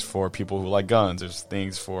 There's things for people who like guns. There's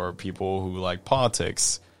things for people who like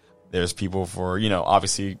politics. There's people for,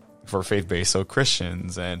 obviously for faith-based, so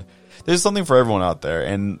Christians. And there's something for everyone out there.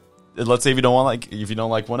 And let's say if you don't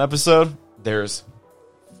like one episode, there's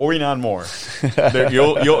 49 more.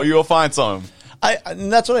 You'll find some.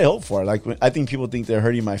 And that's what I hope for. Like, I think people think they're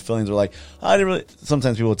hurting my feelings. They're like,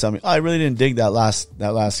 sometimes people will tell me, I really didn't dig that last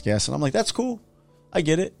guest. And I'm like, that's cool. I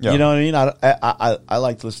get it. Yeah. You know what I mean? I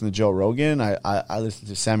like to listen to Joe Rogan. I listen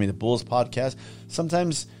to Sammy the Bull's podcast.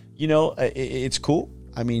 Sometimes, it's cool.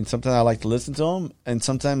 I mean, sometimes I like to listen to them, and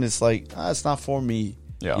sometimes it's like, it's not for me.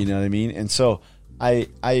 Yeah. You know what I mean? And so I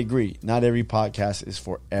agree. Not every podcast is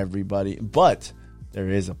for everybody, but there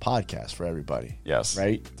is a podcast for everybody. Yes.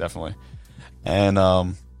 Right? Definitely. And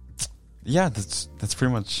that's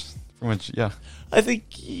pretty much yeah. I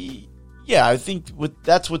think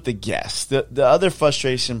that's with the guests. The other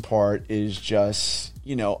frustration part is just,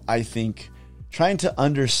 I think trying to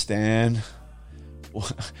understand,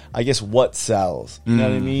 I guess, what sells. You know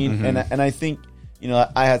what I mean? Mm-hmm. And I think,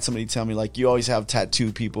 I had somebody tell me, like, you always have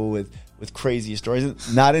tattoo people with crazy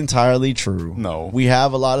stories. Not entirely true. No. We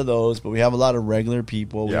have a lot of those, but we have a lot of regular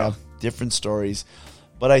people. We have different stories.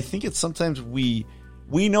 But I think it's sometimes we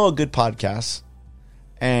know a good podcast,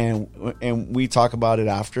 and we talk about it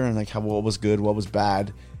after, and like what was good, what was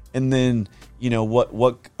bad, and then what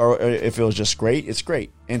or if it was just great, it's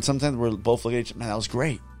great. And sometimes we're both looking at each other, man, that was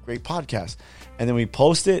great podcast, and then we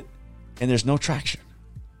post it, and there's no traction.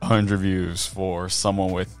 100 views for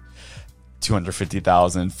someone with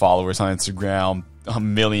 250,000 followers on Instagram,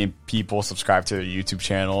 1 million people subscribe to their YouTube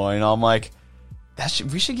channel, and I'm like,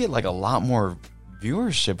 we should get like a lot more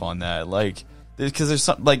viewership on that, like, because there's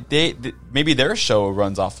some like maybe their show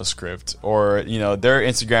runs off a script, or their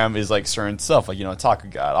Instagram is like certain stuff, like Taco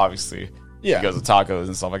God, obviously, he goes to tacos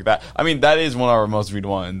and stuff like that. I mean, that is one of our most viewed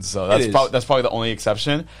ones, so that's probably the only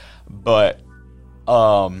exception. But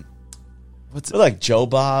what's like Joe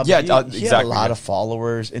Bob? Yeah, exactly. He had a lot of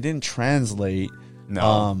followers. It didn't translate.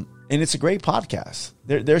 No, and it's a great podcast.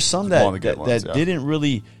 There's some that didn't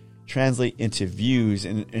really translate into views,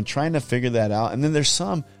 and trying to figure that out. And then there's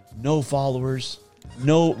some no followers,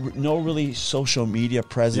 no really social media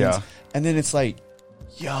presence. Yeah. And then it's like,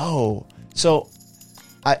 so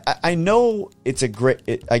I know it's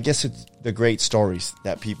I guess it's the great stories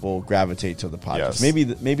that people gravitate to the podcast.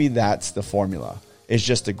 Yes. Maybe that's the formula. It's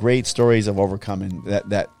just the great stories of overcoming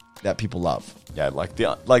that people love. Yeah,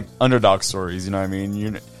 like underdog stories. You know what I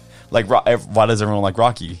mean? Like, why does everyone like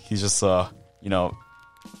Rocky? He's just any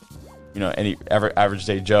average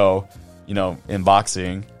day Joe. In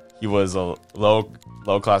boxing, he was a low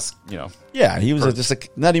class. Yeah, he was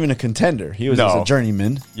not even a contender. He was just a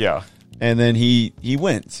journeyman. Yeah. And then he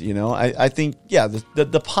wins, I think,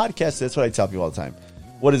 the podcast, that's what I tell people all the time.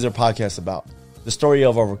 What is their podcast about? The story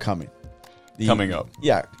of overcoming. Coming up.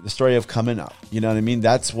 Yeah, the story of coming up. You know what I mean?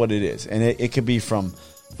 That's what it is. And it could be from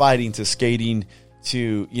fighting to skating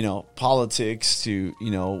to, politics to,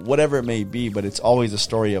 whatever it may be. But it's always a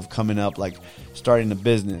story of coming up, like starting a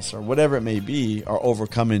business or whatever it may be, or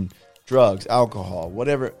overcoming drugs, alcohol,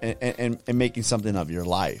 whatever, and making something of your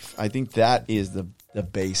life. I think that is the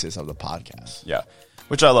basis of the podcast. Yeah,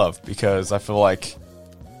 which I love because I feel like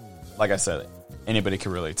I said, anybody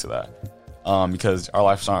can relate to that. Because our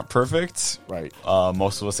lives aren't perfect. Right.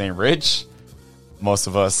 Most of us ain't rich. Most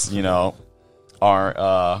of us, aren't,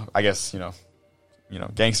 I guess,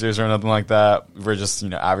 gangsters or nothing like that. We're just,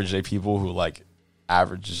 average day people who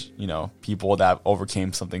average, people that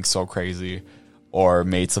overcame something so crazy or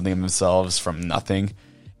made something of themselves from nothing.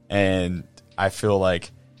 And I feel like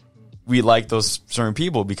we like those certain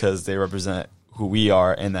people because they represent who we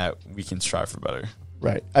are and that we can strive for better.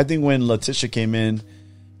 Right. I think when Letitia came in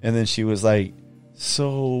and then she was like,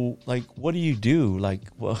 so, what do you do?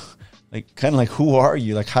 Kind of who are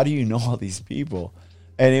you? How do you know all these people?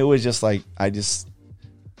 And it was just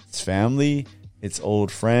it's family, it's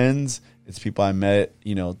old friends, it's people I met,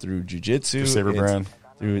 through jiu-jitsu. Savior brand.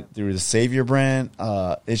 Through the Savior brand.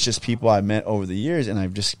 It's just people I met over the years, and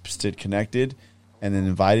I've just stayed connected and then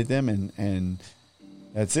invited them, and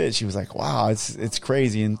that's it. She was like, wow, it's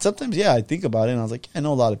crazy. And sometimes, I think about it, and I was like, I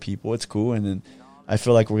know a lot of people. It's cool. And then I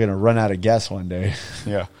feel like we're going to run out of guests one day.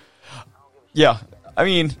 Yeah. Yeah. I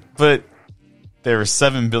mean, but there are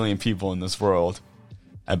 7 billion people in this world.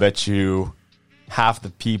 I bet you half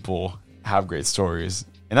the people have great stories.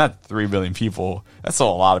 And not 3 billion people. That's still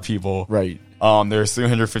a lot of people. Right. There's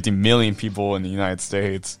 350 million people in the United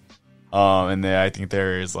States. And I think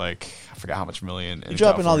there is I forgot how much million. You're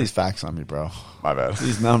dropping all these facts on me, bro. My bad.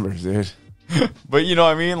 These numbers, dude. But you know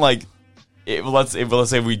what I mean? Let's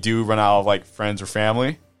say we do run out of friends or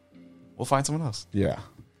family, we'll find someone else. Yeah.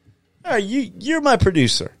 All right, you're my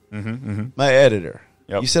producer, my editor.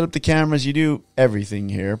 Yep. You set up the cameras, you do everything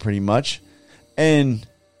here pretty much. And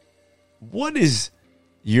what is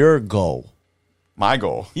your goal? My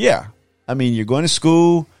goal? Yeah. I mean, you're going to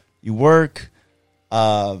school, you work.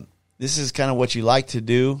 This is kind of what you like to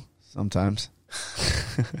do sometimes.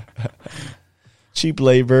 Cheap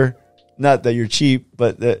labor. Not that you're cheap,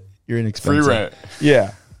 but that you're inexpensive. Free rent.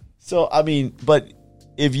 Yeah. So, I mean, but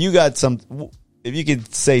if you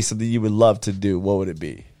could say something you would love to do, what would it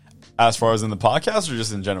be? As far as in the podcast or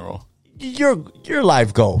just in general? Your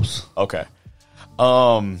life goals. Okay.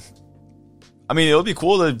 I mean, it would be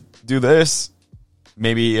cool to do this.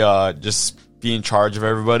 Maybe just be in charge of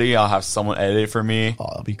everybody. I'll have someone edit it for me. Oh,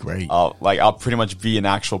 that'd be great. I'll pretty much be an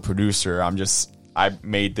actual producer. I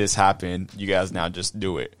made this happen. You guys now just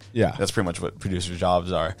do it. Yeah. That's pretty much what producer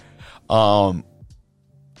jobs are.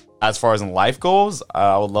 As far as in life goals,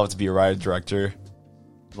 I would love to be a writer director,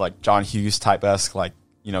 like John Hughes type-esque,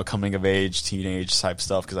 coming of age, teenage type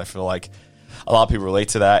stuff, because I feel like a lot of people relate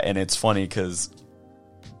to that, and it's funny because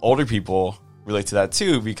older people relate to that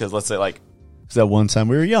too, because let's say because that one time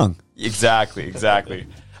we were young. Exactly.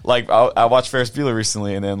 I watched Ferris Bueller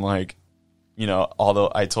recently, and then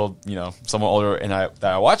although I told someone older and that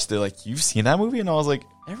I watched it, you've seen that movie, and I was like,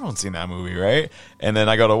 everyone's seen that movie, right? And then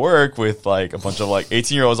I go to work with a bunch of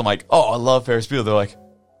 18-year-olds. I'm like, oh, I love Ferris Bueller. They're like,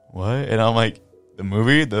 what? And I'm like, the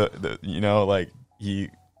movie, he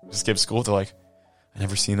skipped school. They're like, I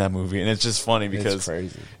never seen that movie, and it's just funny because it's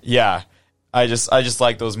crazy. Yeah, I just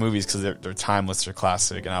like those movies because they're timeless, they're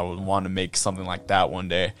classic, and I would want to make something like that one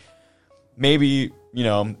day. Maybe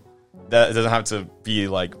that it doesn't have to be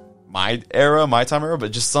my time era,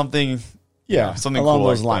 but just something, something along cool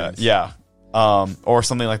those lines. That. Yeah. Or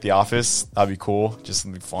something like The Office. That'd be cool. Just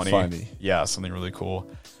something funny. Yeah, something really cool.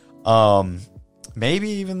 Maybe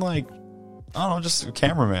even I don't know, just a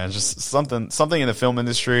cameraman, just something in the film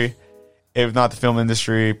industry. If not the film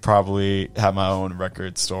industry, probably have my own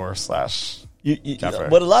record store / cafe.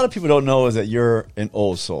 What a lot of people don't know is that you're an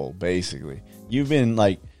old soul, basically. You've been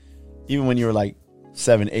even when you were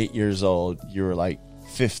 7, 8 years old, you were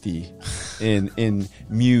 50 in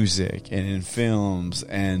music and in films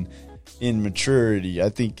and in maturity. I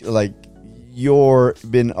think you're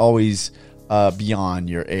been always beyond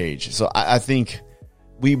your age. So I think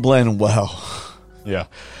we blend well. Yeah,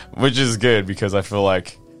 which is good because I feel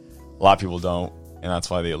like a lot of people don't, and that's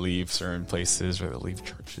why they leave certain places or they leave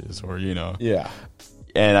churches or Yeah.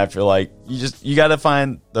 And I feel like you got to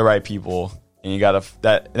find the right people, and you got to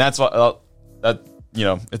and that's what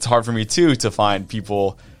it's hard for me too to find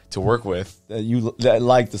people to work with that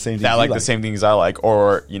like the same things. That like the same things I like,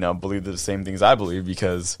 or believe the same things I believe,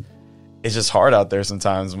 because it's just hard out there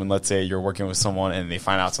sometimes when, let's say, you're working with someone and they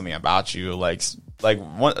find out something about you. Like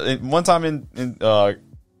one time in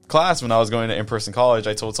class when I was going to in-person college,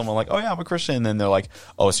 I told someone like, "Oh yeah, I'm a Christian," and then they're like,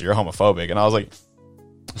 "Oh, so you're homophobic?" And I was like,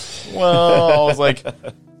 "Well," I was like,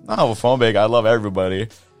 "Not homophobic. I love everybody."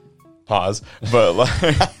 Pause. But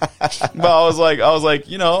but I was like,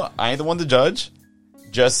 I ain't the one to judge.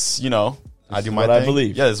 Just I do my thing. I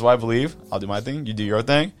believe. Yeah, this is what I believe. I'll do my thing. You do your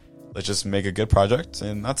thing. Let's just make a good project,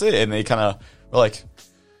 and that's it. And they kind of were like,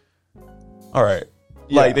 "All right."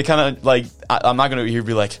 Yeah. Like they kind of like, I'm not gonna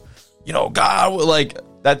be like, God, like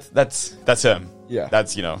that's him. Yeah.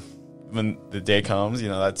 That's when the day comes,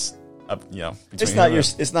 that's up, it's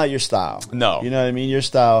not your style. No. You know what I mean? Your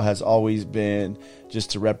style has always been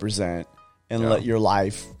just to represent and let your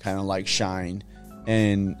life kind of like shine,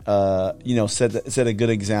 and set a good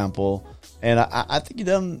example. And I think you've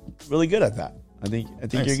done really good at that. I think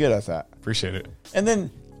Thanks. You're good at that. Appreciate it. And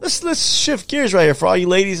then let's shift gears right here for all you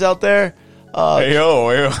ladies out there. Hey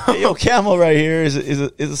yo, Camel right here is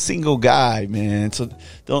a single guy, man. So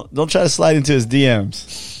don't try to slide into his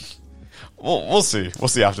DMs. We'll see. We'll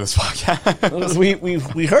see after this podcast.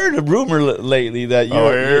 we heard a rumor lately that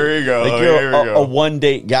you're a one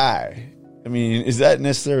date guy. I mean, is that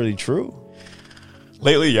necessarily true?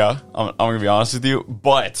 Lately, yeah. I'm gonna be honest with you,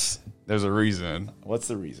 but there's a reason. What's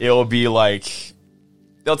the reason? It'll be like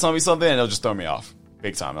they'll tell me something and they'll just throw me off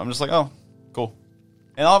big time. I'm just like, oh, cool.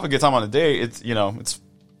 And I'll have a good time on the date. It's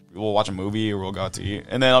we'll watch a movie or we'll go out to eat,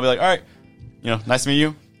 and then I'll be like, all right, nice to meet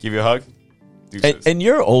you. Give you a hug. And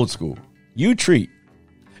you're old school. You treat.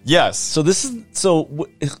 Yes. So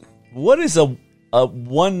what is a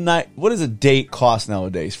one night? What does a date cost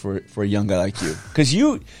nowadays for a young guy like you? Because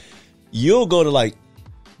you'll go to like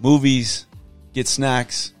movies, get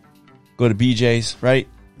snacks, go to BJ's, right?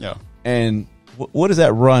 Yeah. And what does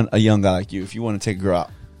that run a young guy like you if you want to take a girl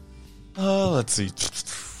out? Let's see.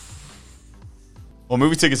 Well,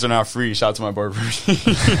 movie tickets are now free. Shout out to my boyfriend.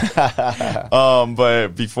 But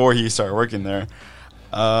before he started working there,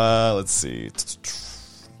 let's see.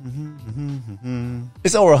 It's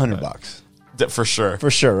over $100 for sure.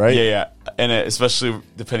 For sure, right? Yeah. And especially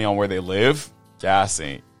depending on where they live, gas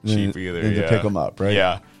ain't cheap either. To pick them up, right?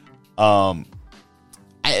 Yeah.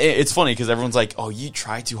 It's funny because everyone's like, "Oh, you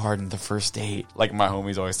try too hard in the first date." Like my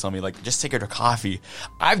homies always tell me, like, just take her to coffee.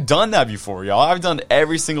 I've done that before, y'all. I've done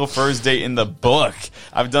every single first date in the book.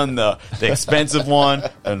 I've done the expensive one,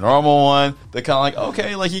 the normal one, the kind of like,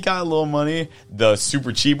 okay, like he got a little money, the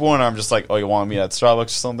super cheap one. I'm just like, oh, you want me at Starbucks or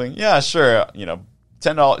something? Yeah, sure.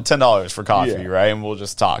 $10 for coffee, right? And we'll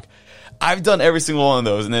just talk. I've done every single one of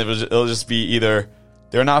those, and it'll just be either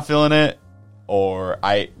they're not feeling it, or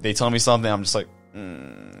they tell me something. I'm just like.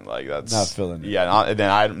 Like that's not feeling it. Yeah, and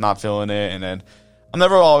then I'm not feeling it, and then I'm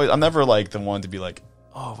never like the one to be like,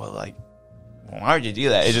 oh, well, like, why would you do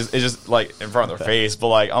that? It's just like in front of their face, but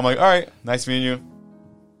like I'm like, all right, nice meeting you.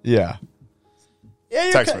 Yeah,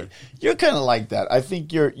 Text me. You're kind of like that. I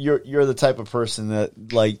think you're the type of person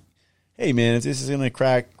that like, hey man, if this is gonna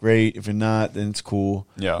crack, great. If it's not, then it's cool.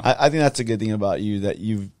 Yeah, I think that's a good thing about you, that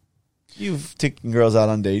you've taken girls out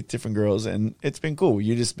on dates, different girls, and it's been cool.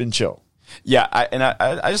 You just been chill. Yeah,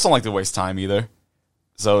 I just don't like to waste time either.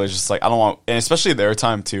 So it's just like I don't want, and especially their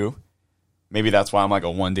time too. Maybe that's why I'm like a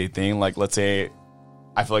one day thing. Like, let's say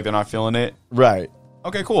I feel like they're not feeling it. Right.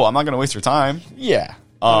 Okay, cool. I'm not gonna waste your time. Yeah.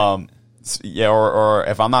 Yeah, or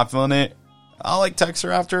if I'm not feeling it, I'll like text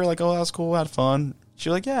her after, like, oh, that was cool, I had fun.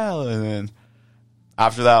 She's like, yeah, and then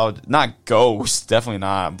after that, I'll not ghost, definitely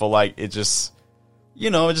not. But like, it just,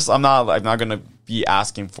 I'm not gonna be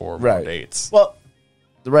asking for more dates. Well.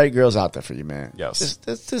 The right girl's out there for you, man. Yes.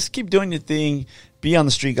 Just keep doing your thing. Be on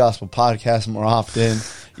the Street Gospel podcast more often.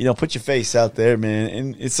 Put your face out there, man,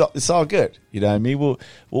 and it's all good. You know what I mean? We'll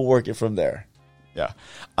work it from there. Yeah.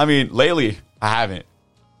 I mean, lately I haven't.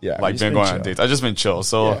 Yeah. Like been going on dates. I've just been chill.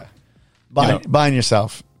 So buying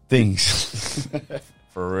yourself things.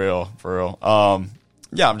 For real.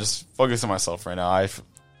 Yeah, I'm just focusing on myself right now.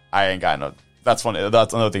 I ain't got no. That's funny.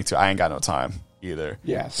 That's another thing too. I ain't got no time either.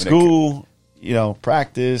 Yeah. School.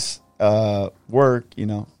 Practice, work,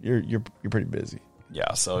 you're pretty busy.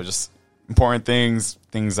 Yeah, so just important things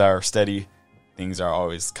that are steady, things are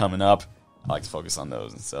always coming up. I like to focus on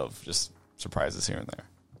those instead of just surprises here and there.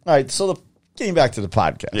 All right, so getting back to the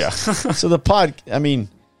podcast. Yeah. So we're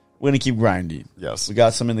going to keep grinding. Yes. We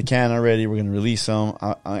got some in the can already. We're going to release them.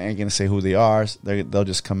 I ain't going to say who they are. They'll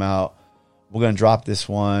just come out. We're going to drop this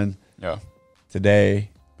one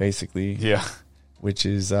today, basically. Yeah. Which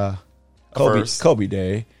is Kobe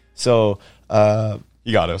Day. So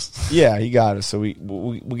you got us. Yeah, he got us. So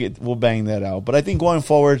we'll bang that out. But I think going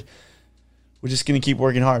forward, we're just going to keep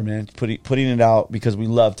working hard, man. Putting it out because we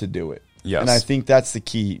love to do it. Yes. And I think that's the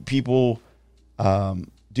key. People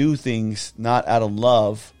do things not out of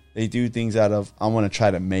love. They do things out of, I want to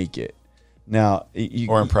try to make it. Now,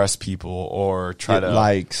 or impress people or try to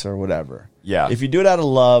likes or whatever. Yeah. If you do it out of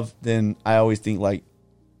love, then I always think like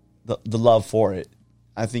the love for it.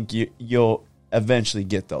 I think you'll eventually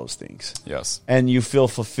get those things. Yes. And you feel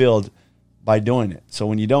fulfilled by doing it. So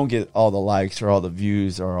when you don't get all the likes or all the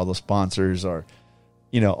views or all the sponsors or,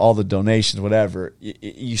 all the donations, whatever,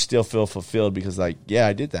 you still feel fulfilled because like, yeah,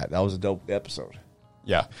 I did that. That was a dope episode.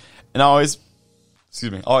 Yeah. And I always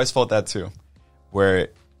felt that too, where,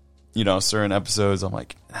 certain episodes, I'm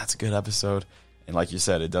like, that's a good episode. And like you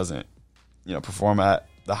said, it doesn't, perform at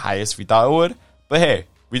the highest we thought it would. But hey,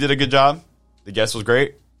 we did a good job. The guest was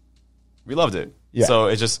great. We loved it. Yeah. So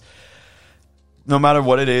it's just, no matter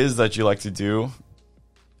what it is that you like to do,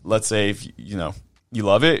 let's say if, you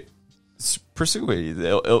love it, pursue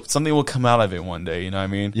it. Something will come out of it one day. You know what I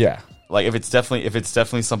mean? Yeah. Like if it's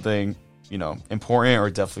definitely something, important or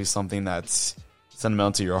definitely something that's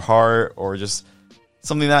sentimental to your heart or just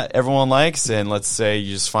something that everyone likes, and let's say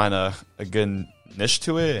you just find a good niche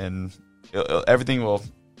to it, and everything will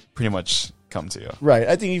pretty much come to you. Right.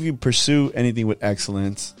 I think if you pursue anything with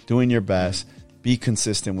excellence, doing your best, be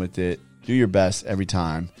consistent with it, do your best every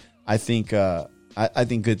time, I think I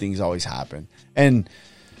think good things always happen. And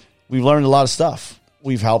we've learned a lot of stuff.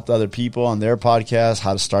 We've helped other people on their podcast,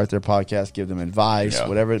 how to start their podcast, give them advice,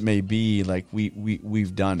 whatever it may be. Like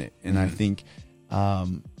we've done it. And I think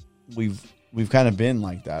we've kind of been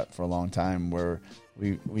like that for a long time, where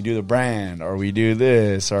we do the brand, or we do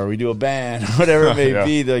this, or we do a band, whatever it may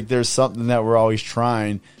be. Like there's something that we're always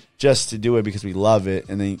trying just to do it because we love it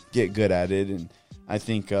and then get good at it. And I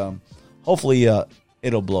think hopefully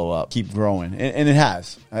it'll blow up, keep growing. And it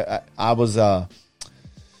has. I was at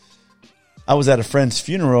a friend's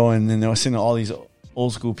funeral, and then I was seeing all these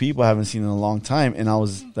old school people I haven't seen in a long time, and I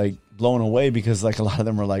was like blown away because like a lot of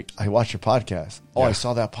them were like, I watched your podcast. Oh, I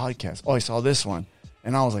saw that podcast. Oh, I saw this one.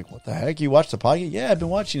 And I was like, what the heck? You watched the podcast? Yeah, I've been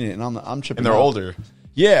watching it. And I'm tripping. And they're older.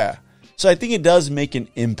 Yeah. So I think it does make an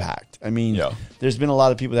impact. I mean, there's been a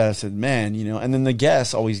lot of people that have said, man, and then the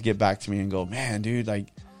guests always get back to me and go, man, dude, like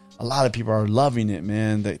a lot of people are loving it,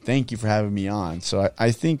 man. Thank you for having me on. So I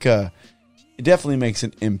think it definitely makes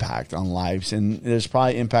an impact on lives, and there's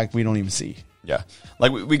probably impact we don't even see. Yeah.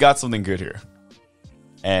 Like we got something good here.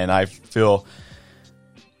 And I feel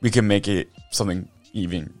we can make it something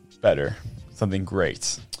even better, something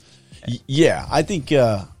great. Yeah, I think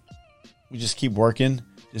we just keep working,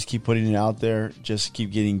 just keep putting it out there, just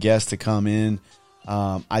keep getting guests to come in.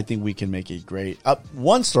 I think we can make it great.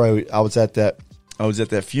 One story, I was at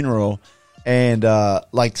that funeral, and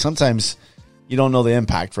like sometimes you don't know the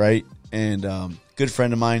impact, right? And good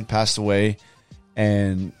friend of mine passed away,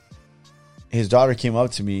 and his daughter came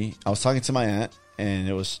up to me. I was talking to my aunt, and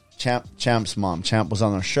it was Champ's mom. Champ was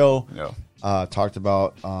on our show. Talked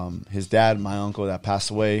about his dad, my uncle that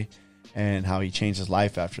passed away, and how he changed his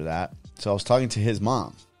life after that. So I was talking to his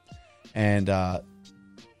mom, and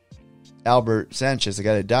Albert Sanchez, the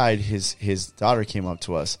guy that died, his daughter came up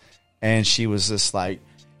to us, and she was just like,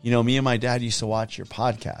 me and my dad used to watch your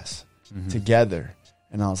podcast together.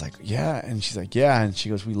 And I was like, yeah. And she's like, yeah. And she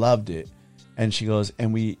goes, we loved it. And she goes,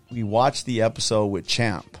 and we watched the episode with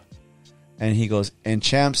Champ. And he goes, and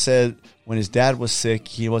Champ said when his dad was sick,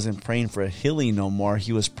 he wasn't praying for a healing no more.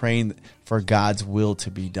 He was praying for God's will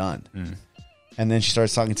to be done. And then she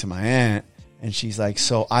starts talking to my aunt, and she's like,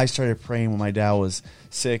 so I started praying when my dad was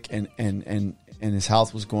sick and his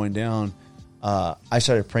health was going down. I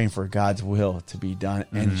started praying for God's will to be done.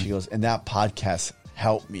 And she goes, and that podcast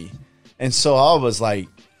helped me. And so I was like,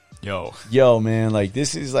 yo, man, like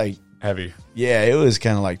this is like heavy. Yeah, it was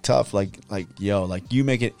kind of like tough. Like you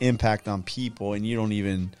make an impact on people, and you don't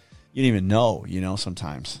even know,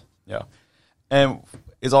 sometimes. Yeah. And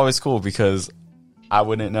it's always cool because I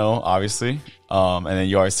wouldn't know, obviously. And then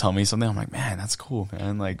you always tell me something. I'm like, man, that's cool,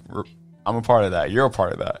 man. Like I'm a part of that. You're a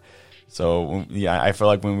part of that. So yeah, I feel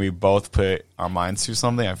like when we both put our minds to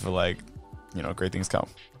something, I feel like, great things come.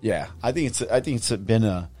 Yeah. I think it's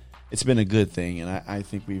been a good thing, and I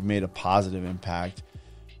think we've made a positive impact.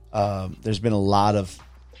 There's been a lot of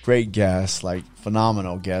great guests, like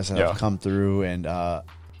phenomenal guests that have come through, and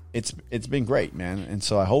it's been great, man. And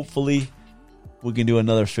so hopefully we can do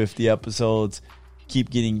another 50 episodes. Keep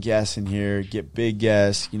getting guests in here, get big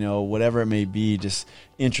guests, whatever it may be, just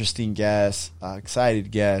interesting guests,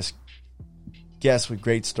 excited guests with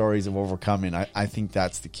great stories of overcoming. I think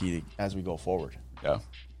that's the key as we go forward. Yeah.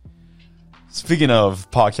 Speaking of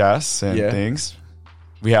podcasts and things,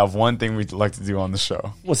 we have one thing we'd like to do on the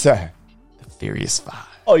show. What's that? The Furious 5.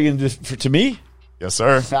 Oh, you're going to do it to me? Yes,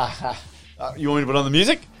 sir. You want me to put on the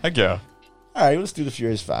music? Heck yeah. All right, let's do the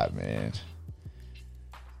Furious 5, man.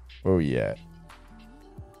 Where we at?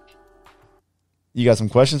 You got some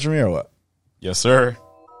questions for me or what? Yes, sir.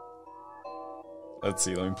 Let's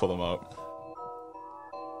see. Let me pull them up.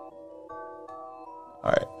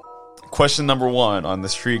 All right. Question number 1 on the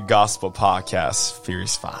Street Gospel Podcast,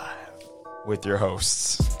 Furious 5, with your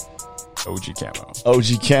hosts, OG Camo.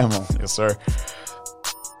 OG Camo. Yes, sir.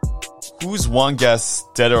 Who's one guest,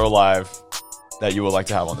 dead or alive, that you would like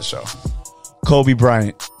to have on the show? Kobe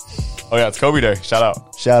Bryant. Oh, yeah, it's Kobe Day. Shout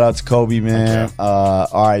out. Shout out to Kobe, man. Okay.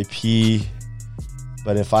 R.I.P.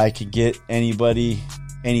 But if I could get anybody,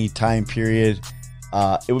 any time period,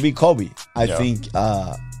 it would be Kobe. I think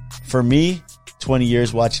for me, 20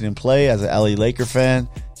 years watching him play as an LA Laker fan,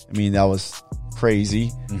 I mean, that was crazy.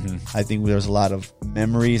 Mm-hmm. I think there was a lot of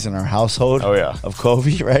memories in our household of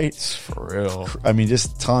Kobe, right? For real. I mean,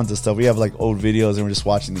 just tons of stuff. We have like old videos and we're just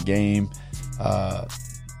watching the game,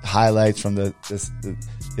 highlights from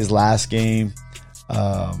his last game.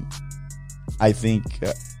 I think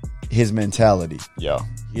his mentality,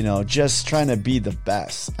 just trying to be the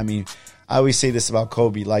best. I mean, I always say this about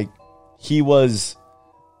Kobe, like he wasn't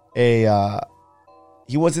the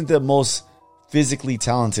most physically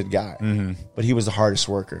talented guy, but he was the hardest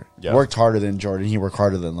worker. Yeah. Worked harder than Jordan. He worked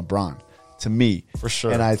harder than LeBron, to me. For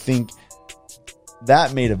sure. And I think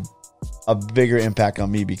that made a bigger impact on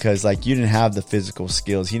me because, like, you didn't have the physical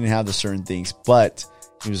skills. He didn't have the certain things, but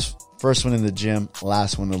he was first one in the gym,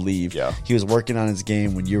 last one to leave. Yeah. He was working on his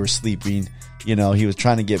game when you were sleeping. He was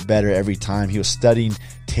trying to get better every time. He was studying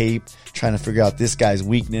tape, trying to figure out this guy's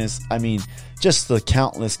weakness. I mean, just the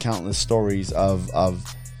countless stories of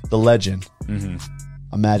the legend. Mm-hmm.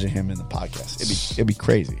 Imagine him in the podcast. It'd be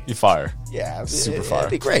crazy. Be fire. Yeah, super fire.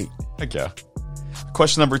 It'd be great. Heck yeah.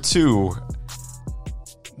 Question number 2.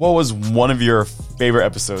 What was one of your favorite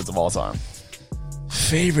episodes of all time?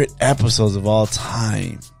 Favorite episodes of all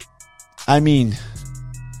time? I mean,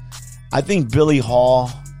 I think Billy Hall,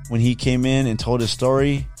 when he came in and told his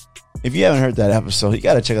story, if you haven't heard that episode, you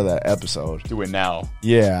got to check out that episode. Do it now.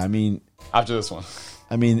 Yeah, I mean, after this one.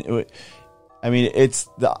 I mean, it's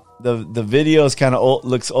the videos kind of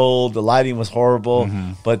looks old. The lighting was horrible,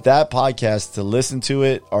 but that podcast, to listen to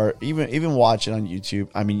it or even watch it on YouTube,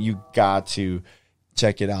 I mean, you got to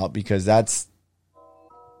check it out because that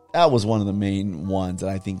was one of the main ones that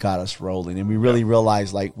I think got us rolling, and we really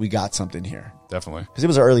realized like we got something here. Definitely, because it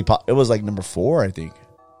was an early. It was like number 4, I think.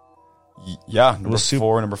 Yeah, number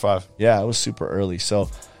 4, number 5. Yeah, it was super early. So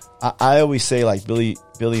I always say like Billy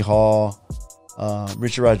Hall,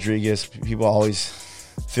 Richard Rodriguez. People always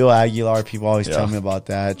Phil Aguilar. People always tell me about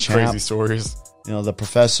that. Champ, crazy stories. The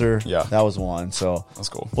Professor. Yeah, that was one. So that's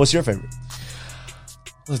cool. What's your favorite?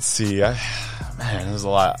 Let's see. There's a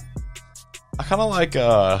lot. I kind of like.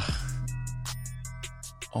 Oh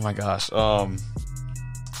my gosh.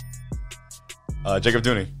 Jacob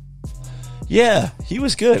Dooney. Yeah, he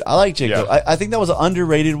was good. I like Jacob. Yeah. I think that was an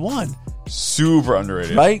underrated one. Super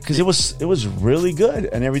underrated, right? Because it was really good,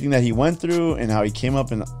 and everything that he went through, and how he came up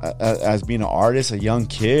as being an artist, a young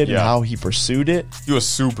kid, and how he pursued it. He was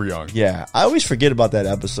super young. Yeah, I always forget about that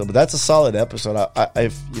episode, but that's a solid episode.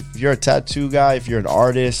 If you're a tattoo guy, if you're an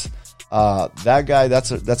artist, that guy,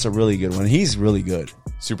 that's a really good one. He's really good,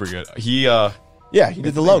 super good. He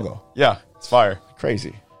did the logo. Yeah, it's fire,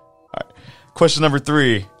 crazy. All right, question number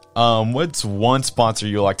 3. What's one sponsor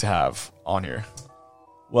you like to have on here?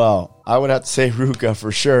 Well, I would have to say Ruka for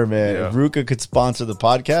sure, man. Yeah. If Ruka could sponsor the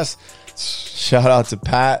podcast, shout out to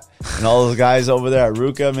Pat and all those guys over there at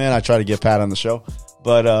Ruka, man. I try to get Pat on the show,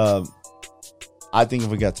 but I think if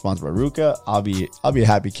we got sponsored by Ruka, I'll be a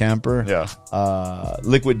happy camper. Yeah.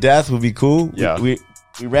 Liquid Death would be cool. Yeah. We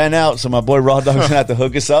ran out, so my boy Raw Dog's gonna have to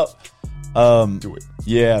hook us up. Do it.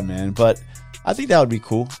 Yeah, man. But I think that would be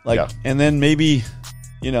cool. And then maybe,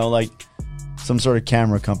 like some sort of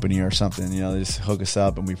camera company or something, they just hook us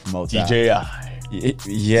up and we promote DJI. that.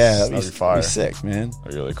 Yeah, that'd be fire. Be sick, man.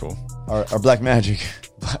 That'd be really cool. Our Black Magic.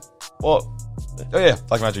 Well,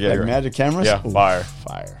 Black Magic. Yeah, Black Magic cameras. Yeah, ooh, fire.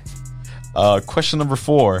 Question number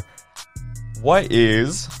 4.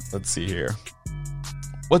 Let's see here.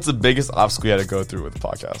 What's the biggest obstacle you had to go through with the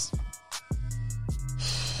podcast?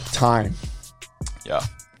 Time. Yeah.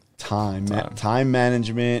 time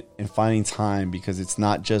management and finding time, because it's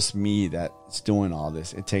not just me that's doing all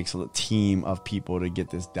this. It takes a team of people to get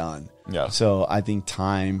this done. Yeah. So I think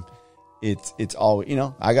time, it's all, you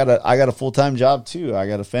know, I got a full-time job too. I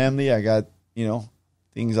got a family. I got, you know,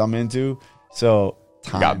 things I'm into. So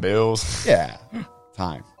time. You got bills. Yeah.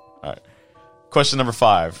 Time. All right. Question number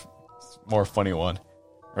 5. More funny one.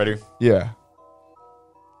 Ready? Yeah.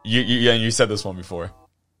 You said this one before.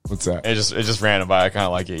 What's that? It just random, but I kind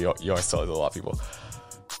of like it. You always tell it to a lot of people.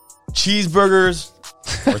 Cheeseburgers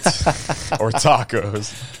or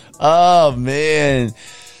tacos? Oh man,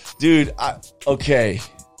 dude. Okay,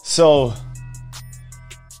 so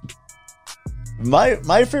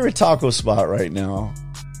my favorite taco spot right now,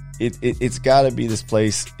 it's got to be this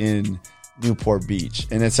place in Newport Beach,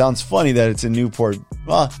 and it sounds funny that it's in Newport.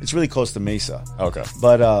 Well, it's really close to Mesa. Okay,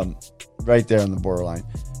 but right there on the borderline.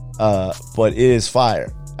 But it is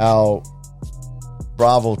fire. Al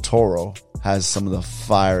Bravo Toro has some of the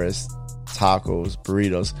firest tacos,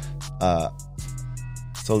 burritos.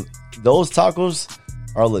 So those tacos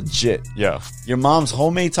are legit. Yeah. Your mom's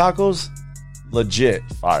homemade tacos, legit.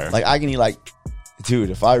 Fire. Like I can eat dude,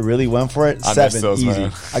 if I really went for it, 7 those, easy.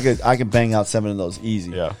 man. I could bang out 7 of those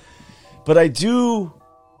easy. Yeah. But I do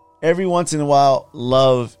every once in a while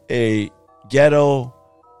love a ghetto,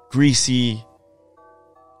 greasy,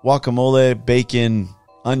 guacamole, bacon,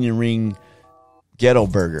 onion ring, ghetto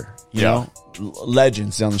burger. You know,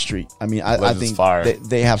 Legends down the street. I mean, I think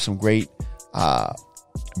they have some great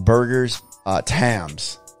burgers.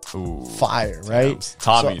 Tams, ooh, fire, right?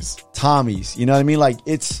 Tommy's. You know what I mean? Like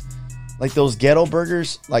it's like those ghetto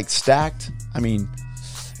burgers, like stacked. I mean,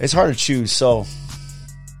 it's hard to choose. So,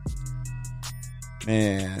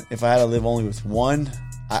 man, if I had to live only with one,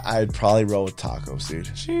 I'd probably roll with tacos, dude.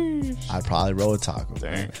 Sheesh. I'd probably roll with tacos.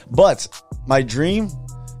 Dang. But my dream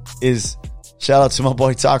is, shout out to my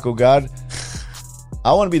boy Taco God,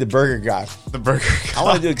 I want to be the burger god. The burger god. I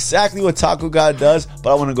want to do exactly what Taco God does,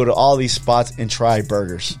 but I want to go to all these spots and try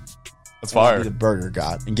burgers. That's fire. Be the burger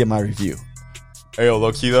god and get my review. Hey, yo,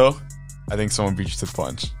 low key though, I think someone beat you to the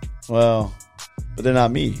punch. Well, but they're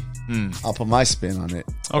not me. I'll put my spin on it.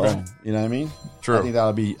 Okay. You know what I mean? True. I think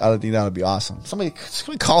that'll be awesome. Somebody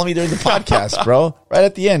calling me during the podcast, bro. Right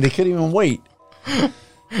at the end. They couldn't even wait.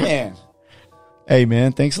 Man. Hey,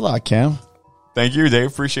 man. Thanks a lot, Cam. Thank you,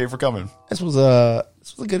 Dave. Appreciate it for coming. This was a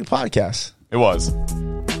good podcast. It was.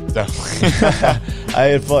 Definitely. I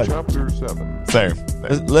had fun. Chapter 7. Same.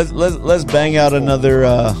 Let's bang out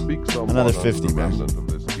another 50, man.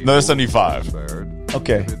 Another 75.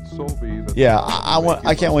 Okay. Yeah,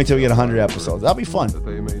 I can't wait till we get 100 episodes. That'll be fun.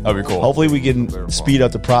 That'd be cool. Hopefully we can speed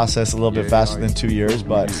up the process a little bit faster than 2 years,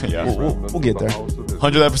 but Yeah. we'll get there.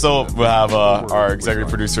 100th episode, we'll have our executive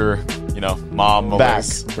producer, Mom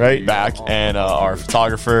Melissa, Back, right? Back, and our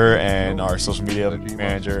photographer and our social media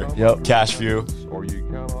manager, Yep.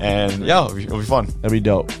 Cashview. And yeah, it'll be fun. That'd be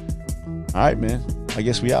dope. All right, man. I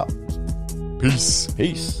guess we out. Peace.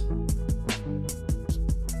 Peace.